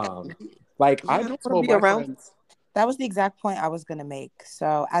 Like, Yeah, I I don't want to told be my around. friends, that was the exact point I was going to make.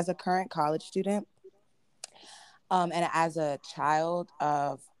 So, as a current college student, and as a child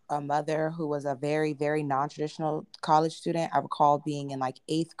of a mother who was a very, very non-traditional college student, I recall being in like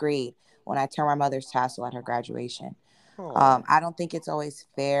 8th grade when I turned my mother's tassel at her graduation. Oh, I don't think it's always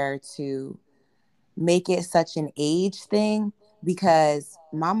fair to make it such an age thing because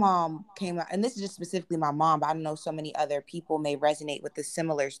my mom came out, and this is just specifically my mom, but I know so many other people may resonate with this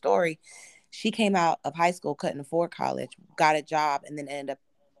similar story. She came out of high school, couldn't afford college, got a job, and then ended up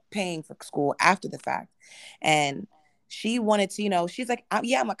paying for school after the fact. And she wanted to, she's like,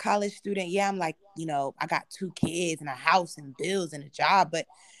 yeah, I'm a college student. Yeah, I'm like, I got 2 kids and a house and bills and a job. But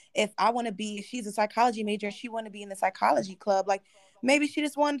if I want to be, she's a psychology major and she want to be in the psychology club, like maybe she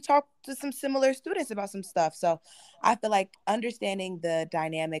just wanted to talk to some similar students about some stuff. So I feel like understanding the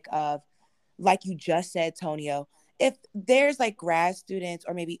dynamic of, like you just said, Tonio, if there's like grad students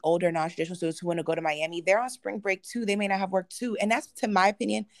or maybe older non-traditional students who want to go to Miami, they're on spring break too. They may not have work too. And that's, to my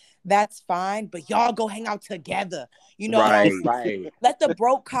opinion, that's fine. But y'all go hang out together. Don't right. right. let the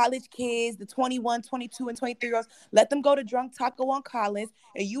broke college kids, the 21, 22, and 23-year-olds, let them go to Drunk Taco on Collins.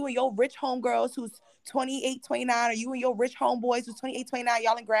 And you and your rich homegirls who's 28, 29, or you and your rich homeboys who's 28, 29,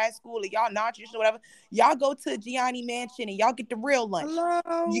 y'all in grad school or y'all non-traditional, whatever, y'all go to Gianni Mansion and y'all get the real lunch.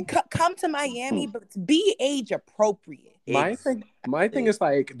 You Hello. come to Miami, but be age appropriate. My thing Exactly. is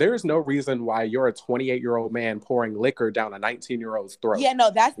like, there's no reason why you're a 28-year-old man pouring liquor down a 19-year-old's throat. Yeah, no,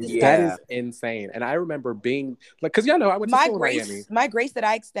 that's That disgusting. Yeah. is insane. And I remember being like, because I went to My school in Miami. grace, my grace that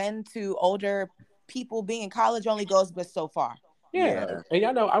I extend to older people being in college only goes but so far. Yeah. Yeah.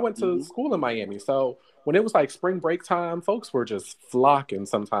 And I went to Hmm. school in Miami. So when it was like spring break time, folks were just flocking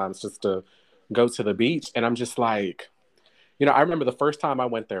sometimes just to go to the beach. And I'm just like, I remember the first time I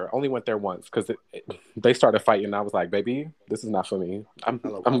went there, only went there once because they started fighting. And I was like, baby, this is not for me.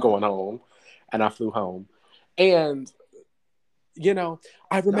 Hello. I'm going home. And I flew home. And, I Not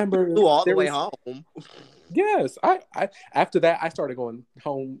you remember flew all the there way was, home. yes, I after that, I started going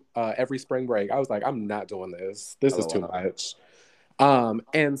home every spring break. I was like, I'm not doing this. This is too Hello. much.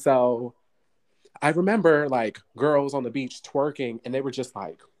 And so I remember like girls on the beach twerking, and they were just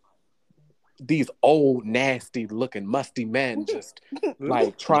like these old, nasty looking, musty men just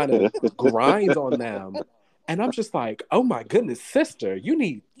like trying to grind on them. And I'm just like, oh my goodness, sister, your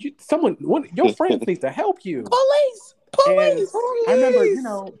friends need to help you. Police, And police. I remember,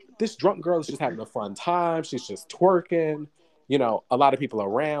 Police. this drunk girl is just having a fun time. She's just twerking. A lot of people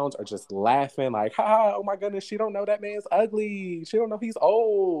around are just laughing, like, ha, oh my goodness, she don't know that man's ugly. She don't know he's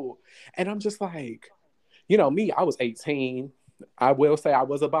old. And I'm just like, me, I was 18. I will say I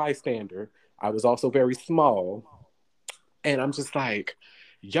was a bystander. I was also very small. And I'm just like,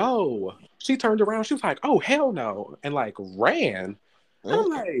 yo, she turned around. She was like, oh, hell no. And like ran. And I'm Mm,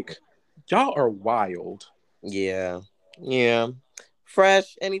 like, y'all are wild. yeah. Yeah.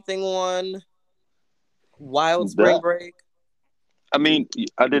 Fresh. Anything on Wild Spring That Break? I mean,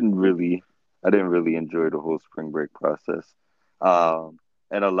 I didn't really enjoy the whole spring break process.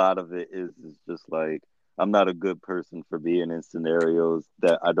 And a lot of it is just like I'm not a good person for being in scenarios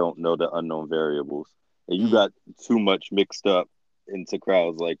that I don't know the unknown variables. And you Mm, got too much mixed up into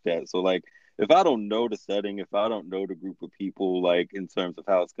crowds like that. So like if I don't know the setting, if I don't know the group of people, like in terms of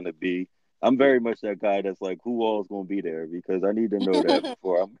how it's gonna be, I'm very much that guy that's like, who all's gonna be there because I need to know that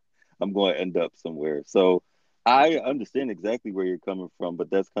before I'm going to end up somewhere. So I understand exactly where you're coming from,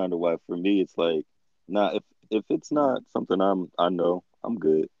 but that's kind of why for me it's like, nah, if it's not something I know, I'm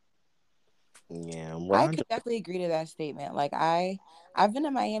good. Yeah, I 100. could definitely agree to that statement. Like I've been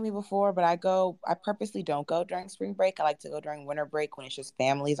to Miami before, but I purposely don't go during spring break. I like to go during winter break when it's just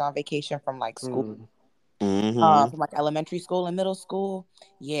families on vacation from like school, Mm. Mm-hmm. from like elementary school and middle school.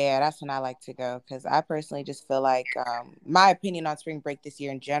 Yeah, that's when I like to go because I personally just feel like my opinion on spring break this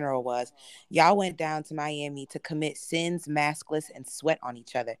year in general was y'all went down to Miami to commit sins, maskless, and sweat on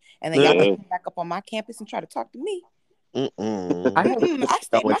each other, and then y'all Yeah. come back up on my campus and try to talk to me. I Mm-mm. have I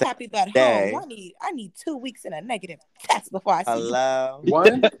stay Going my to happy butt home. day. I need 2 weeks and a negative test before I see you. Hello.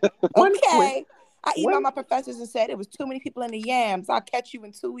 one one quick Okay. I emailed one my professors and said it was too many people in the yams. I'll catch you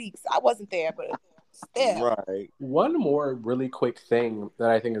in 2 weeks. I wasn't there, but still. Right. one more really quick thing that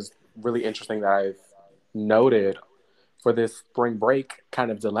I think is really interesting that I've noted for this spring break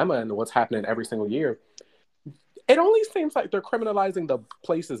kind of dilemma and what's happening every single year. It only seems like they're criminalizing the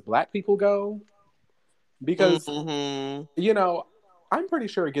places black people go because, Mm-hmm. you know, I'm pretty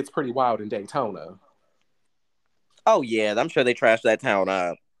sure it gets pretty wild in Daytona. Oh yeah, I'm sure they trashed that town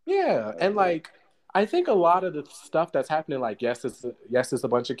up. Yeah, Oh and yeah. like I think a lot of the stuff that's happening, like yes, it's a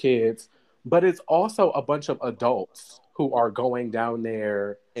bunch of kids, but it's also a bunch of adults who are going down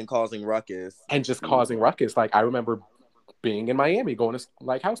there And causing ruckus. and just causing Mhm. ruckus. Like I remember being in Miami, going to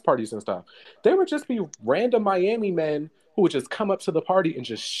like house parties and stuff. There would just be random Miami men who would just come up to the party and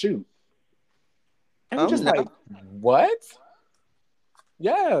just shoot. And I'm Oh just no, like, what?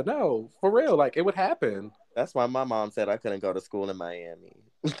 Yeah, no, for real. Like it would happen. that's why my mom said I couldn't go to school in Miami.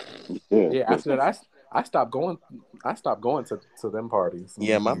 Yeah. Yeah, after that, I stopped going. I stopped going to them parties.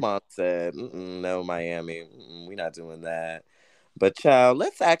 Yeah, my Mhm. mom said, no, Miami, we're not doing that. But child,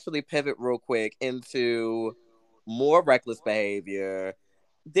 let's actually pivot real quick into more reckless behavior.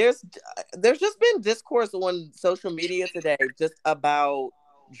 There's there's just been discourse on social media today just about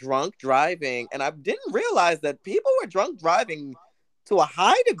drunk driving, and I didn't realize that people were drunk driving to a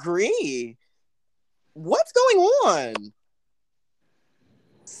high degree. What's going on?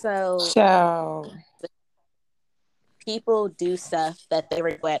 So So people do stuff that they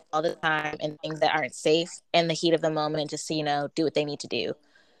regret all the time and things that aren't safe in the heat of the moment, just so do what they need to do.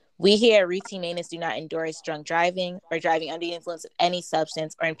 We here at Routine Maintenance do not endorse drunk driving or driving under the influence of any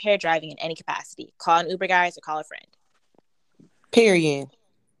substance or impaired driving in any capacity. Call an Uber guys or call a friend. period.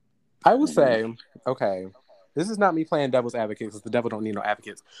 I will Mhm. say, okay, this is not me playing devil's advocate because the devil don't need no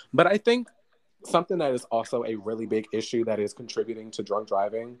advocates. But I think something that is also a really big issue that is contributing to drunk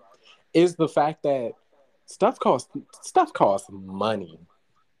driving is the fact that stuff costs stuff costs money.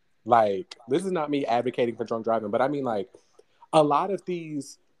 Like this is not me advocating for drunk driving, but I mean like a lot of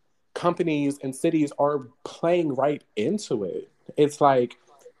these companies and cities are playing right into it. It's like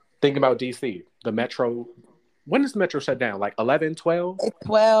think about DC, the metro. When does the metro shut down? Like 11, 12. It's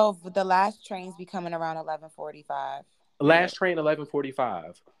 12. The last trains be coming around 11:45. Yeah. Last train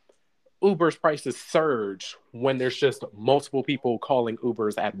 11:45. Uber's prices surge when there's just multiple people calling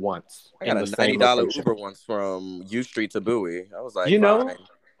Ubers at once I got in a the same $90 location. Uber once from U Street to Bowie. I was like, You know,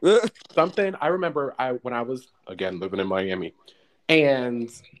 fine. something I remember I when I was again living in Miami, and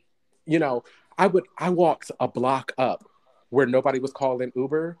you know, I walked a block up where nobody was calling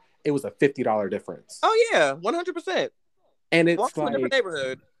Uber. It was a $50 difference. Oh yeah, 100%. And Walk it's to a different like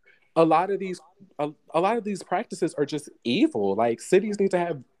neighborhood. a lot of these a lot of these practices are just evil. Like cities need to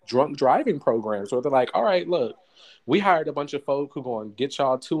have drunk driving programs where they're like, all right, look, we hired a bunch of folk who going to get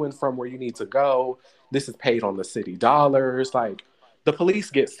y'all to and from where you need to go. This is paid on the city dollars. Like the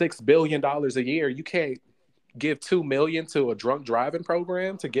police get $6 billion a year. You can't give 2 million to a drunk driving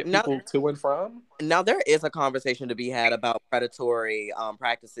program to get Now, people to and from. now there is a conversation to be had about predatory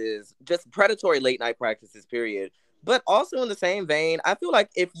practices, just predatory late night practices, period. But also in the same vein, I feel like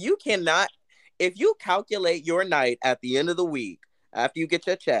if you calculate your night at the end of the week after you get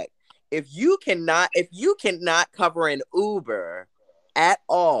your check, if you cannot cover an Uber at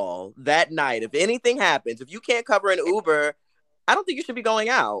all that night, if anything happens, if you can't cover an Uber, I don't think you should be going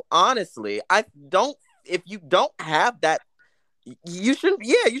out. Honestly, I don't. If you don't have that, you shouldn't.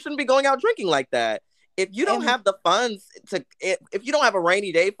 Yeah, you shouldn't be going out drinking like that. If you don't And have the funds if you don't have a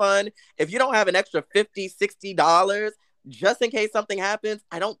rainy day fund, if you don't have an extra 50, $60 just in case something happens,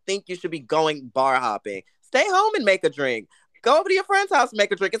 I don't think you should be going bar hopping. Stay home and make a drink. Go over to your friend's house and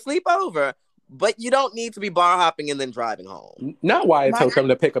make a drink and sleep over. But you don't need to be bar hopping and then driving home. Not why I my told them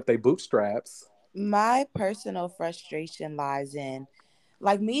to pick up their bootstraps. my personal frustration lies in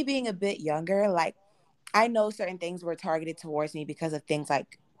like me being a bit younger, like I know certain things were targeted towards me because of things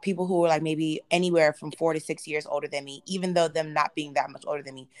like people who were like maybe anywhere from 4 to 6 years older than me, even though them not being that much older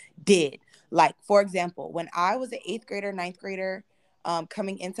than me did. Like, for example, when I was an eighth grader, ninth grader,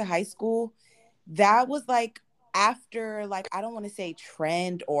 coming into high school, that was like after, like, I don't want to say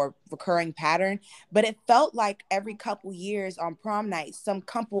trend or recurring pattern, but it felt like every couple years on prom night, some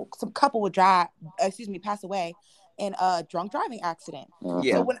couple would pass away in a drunk driving accident.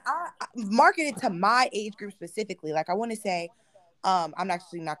 Yeah. So when I marketed to my age group specifically, like I want to say, I'm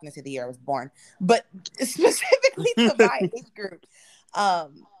actually not going to say the year I was born, but specifically to my age group,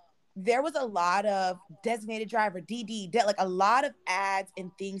 there was a lot of designated driver, like a lot of ads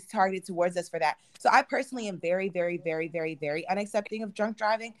and things targeted towards us for that. So I personally am very, very, very, very, very unaccepting of drunk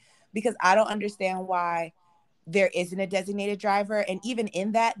driving because I don't understand why there isn't a designated driver. And even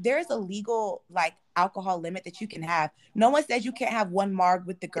in that, there's a legal like alcohol limit that you can have. No one says you can't have one marg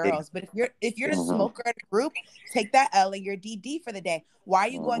with the girls, but if you're the smoker in the group, take that L and your DD for the day. Why are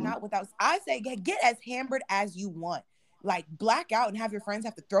you going out without? I say get as hammered as you want. Like black out and have your friends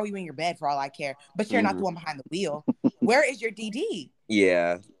have to throw you in your bed for all I care, but you're not the one behind the wheel. Where is your DD?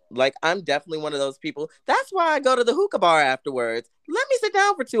 Yeah. Like, I'm definitely one of those people. That's why I go to the hookah bar afterwards. Let me sit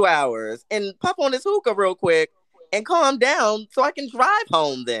down for 2 hours and puff on this hookah real quick and calm down so I can drive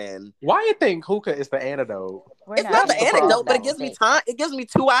home then. Why you think hookah is the antidote? It's not the antidote, but it gives me time. It gives me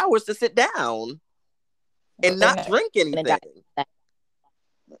 2 hours to sit down and not drink anything.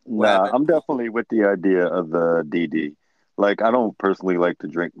 Nah, I'm definitely with the idea of the DD. Like, I don't personally like to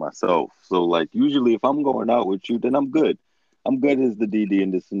drink myself. So, like, usually if I'm going out with you, then I'm good. I'm good as the DD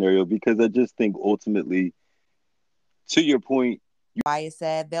in this scenario because I just think ultimately, to your point, Wyatt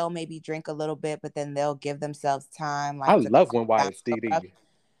said they'll maybe drink a little bit, but then they'll give themselves time. Like I love when Wyatt's DD.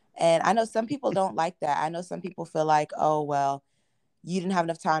 And I know some people don't like that. I know some people feel like, oh, well, you didn't have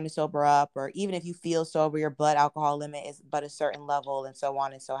enough time to sober up, or even if you feel sober, your blood alcohol limit is but a certain level and so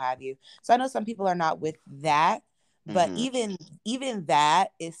on and so have you. So I know some people are not with that, but even that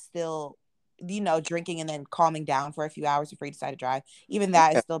is still, drinking and then calming down for a few hours before you decide to drive. Even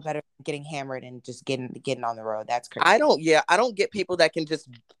that is still better than getting hammered and just getting on the road. That's crazy. I don't get people that can just,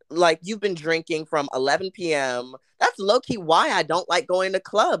 like, you've been drinking from 11 p.m. That's low-key why I don't like going to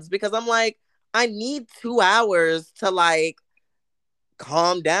clubs, because I'm like, I need 2 hours to, like,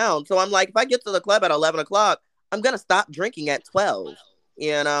 calm down. So I'm like, if I get to the club at 11 o'clock, I'm going to stop drinking at 12,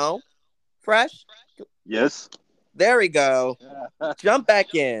 Fresh? yes. There we go. Jump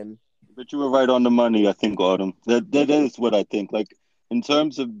back in. But you were right on the money, I think, Autumn. That is what I think. Like, in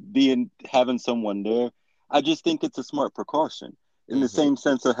terms of having someone there, I just think it's a smart precaution. In the same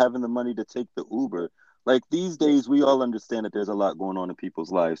sense of having the money to take the Uber. Like, these days, we all understand that there's a lot going on in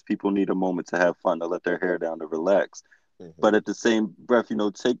people's lives. People need a moment to have fun, to let their hair down, to relax. But at the same breath,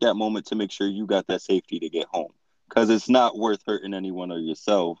 take that moment to make sure you got that safety to get home. Because it's not worth hurting anyone or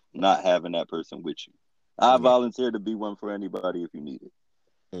yourself not having that person with you. I volunteer to be one for anybody if you need it.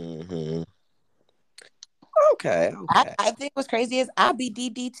 Okay. I think what's crazy is I'll be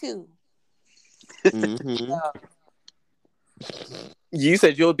DD too. You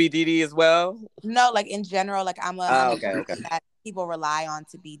said you'll be DD as well? No, like in general, like I'm okay. that people rely on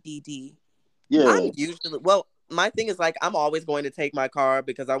to be DD. Yeah. My thing is, like, I'm always going to take my car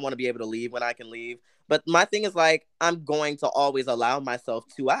because I want to be able to leave when I can leave. But my thing is, like, I'm going to always allow myself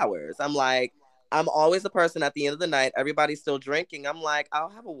 2 hours. I'm like, I'm always the person at the end of the night. Everybody's still drinking. I'm like, I'll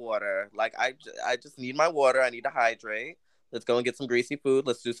have a water. Like, I just need my water. I need to hydrate. Let's go and get some greasy food.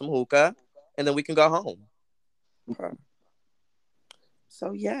 Let's do some hookah. And then we can go home. Okay.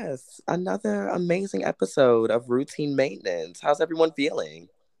 So, yes, another amazing episode of Routine Maintenance. How's everyone feeling?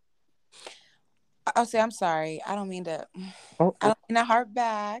 I'll say I'm sorry. I don't mean to harp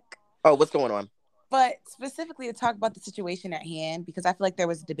back. Oh, what's going on? But specifically to talk about the situation at hand, because I feel like there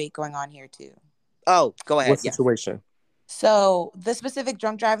was a debate going on here too. Oh, go ahead. What situation? So the specific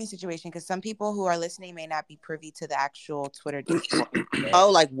drunk driving situation, because some people who are listening may not be privy to the actual Twitter discourse.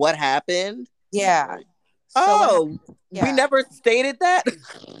 Oh, like what happened? Yeah. So we never stated that?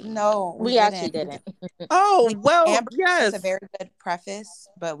 No, we actually didn't. Oh, well, yes. It's a very good preface,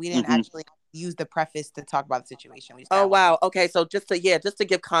 but we didn't actually use the preface to talk about the situation. Oh, wow. Okay, so just to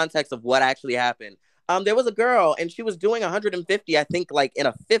give context of what actually happened. There was a girl and she was doing 150, I think, like in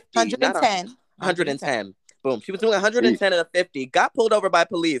a 50. 110. 110. Boom. She was doing 110 in a 50. Got pulled over by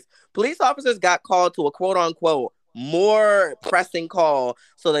police. Police officers got called to a quote unquote more pressing call.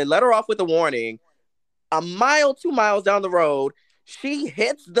 So they let her off with a warning. 2 miles down the road, she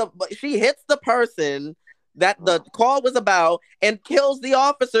hits the person that the call was about and kills the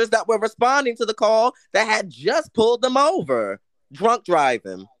officers that were responding to the call that had just pulled them over. drunk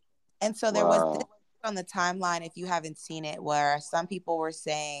driving. And so there was this Wow. on the timeline, if you haven't seen it, where some people were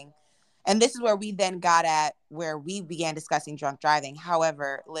saying, and this is where we then got at where we began discussing drunk driving.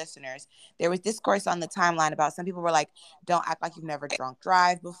 However, listeners, there was discourse on the timeline about some people were like, don't act like you've never drunk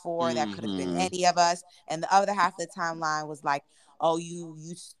drive before. That could have been Mhm. any of us. And the other half of the timeline was like, oh, you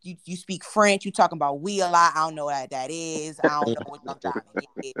speak French. You talking about we a lot. I don't know what that is. I don't know what drunk driving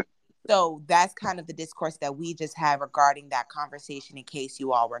is. So that's kind of the discourse that we just had regarding that conversation in case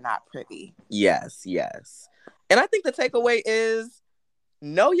you all were not privy. Yes, yes. And I think the takeaway is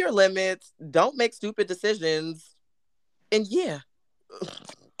know your limits, don't make stupid decisions. And yeah.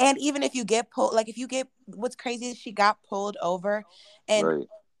 And even if you get pulled, like if you get, what's crazy is she got pulled over and Right.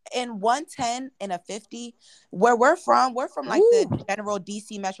 in 110 and a 50, where we're from like Woo. the general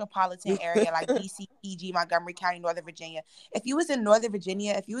DC metropolitan area, like DC, PG, Montgomery County, Northern Virginia. If you was in Northern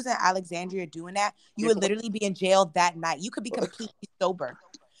Virginia, if you was in Alexandria doing that, you would literally be in jail that night. You could be completely sober.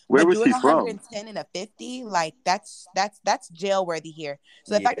 Where But was doing she from? 110 and a 50, like that's jail worthy here.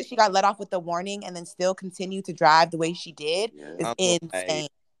 So the Yeah. fact that she got let off with the warning and then still continued to drive the way she did Yeah. is I'm insane.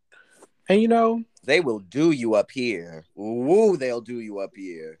 like, And you know, they will do you up here. Woo, they'll do you up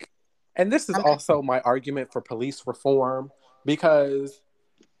here. and this is also my argument for police reform because,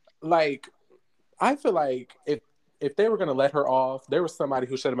 like, I feel like if they were gonna let her off, there was somebody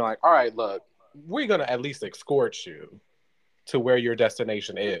who should have been like, all right, look, we're gonna at least escort you to where your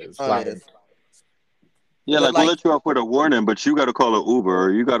destination is. Like, Honest. Yeah, But like we'll like, let you off with a warning, but you got to call an Uber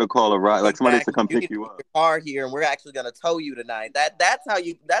or you got to call a ride, like somebody to exactly, come you pick need to you get up. your car here, and we're actually gonna tow you tonight. That's how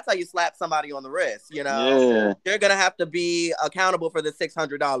you slap somebody on the wrist. You know, Yeah. you're gonna have to be accountable for the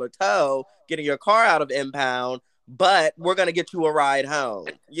 $600 tow, getting your car out of impound. But we're gonna get you a ride home.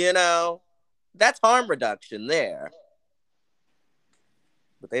 You know, that's harm reduction there.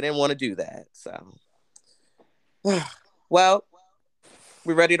 But they didn't want to do that. So, well,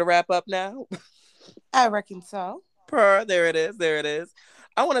 we ready to wrap up now? I reckon so. There it is. There it is.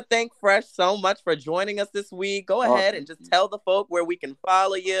 I want to thank Fresh so much for joining us this week. Go Oh, ahead and just tell the folk where we can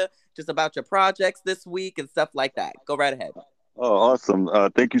follow you, just about your projects this week and stuff like that. Go right ahead. oh, awesome.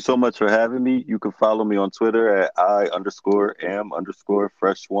 Thank you so much for having me. You can follow me on Twitter at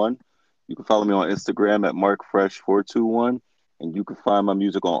I_am_fresh1. You can follow me on Instagram at markfresh421. And you can find my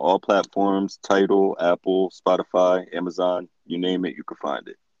music on all platforms, Tidal, Apple, Spotify, Amazon, you name it, you can find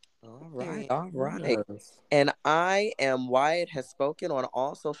it. All right. Period. All right. yes. And I am Wyatt Has Spoken on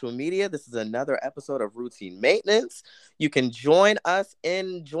all social media. This is another episode of Routine Maintenance. You can join us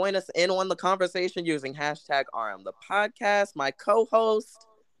in on the conversation using hashtag RM the podcast. My co-host.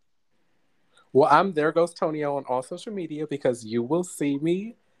 Well, I'm There Goes Tonio on all social media because you will see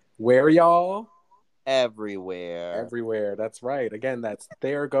me where y'all Everywhere. everywhere. That's right. Again, that's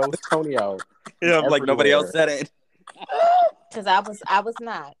There Goes Tonio. Yeah, I'm like nobody else said it. Because I was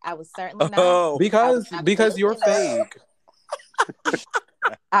not. I was certainly not. Oh, Because you're absolutely not. fake.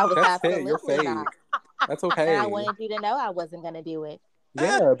 I was That's it. You're absolutely fake. not. That's And okay. I wanted you to know I wasn't gonna do it.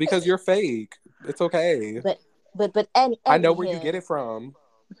 Yeah, because you're fake. It's okay. But I know where you get it from.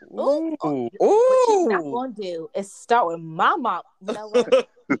 Ooh, ooh, what you're not ooh. gonna do is start with my mom. You know what?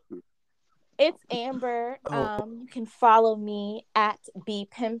 It's Amber. You can follow me at B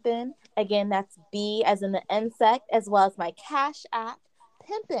Pimpin. Again, that's B as in the insect, as well as my Cash App,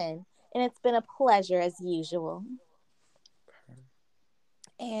 Pimpin. And it's been a pleasure as usual.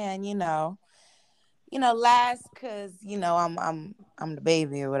 And last, because I'm the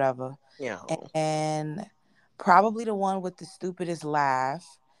baby or whatever, Yeah. and probably the one with the stupidest laugh.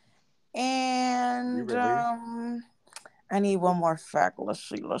 And Really? I need one more fact. Let's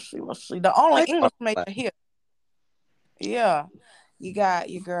see. The only English major here. Yeah. You got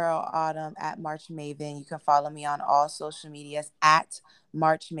your girl Autumn at March Maven. You can follow me on all social medias at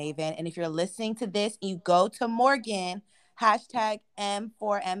March Maven. And if you're listening to this, you go to Morgan, hashtag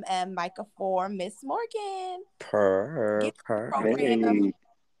M4MM Micah 4 Miss Morgan. Get the program. Hey.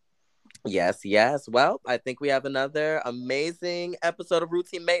 Yes. Well, I think we have another amazing episode of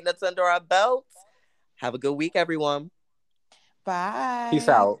Routine Maintenance under our belts. Have a good week, everyone. Bye. Peace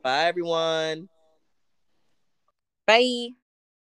out. Bye, everyone. Bye.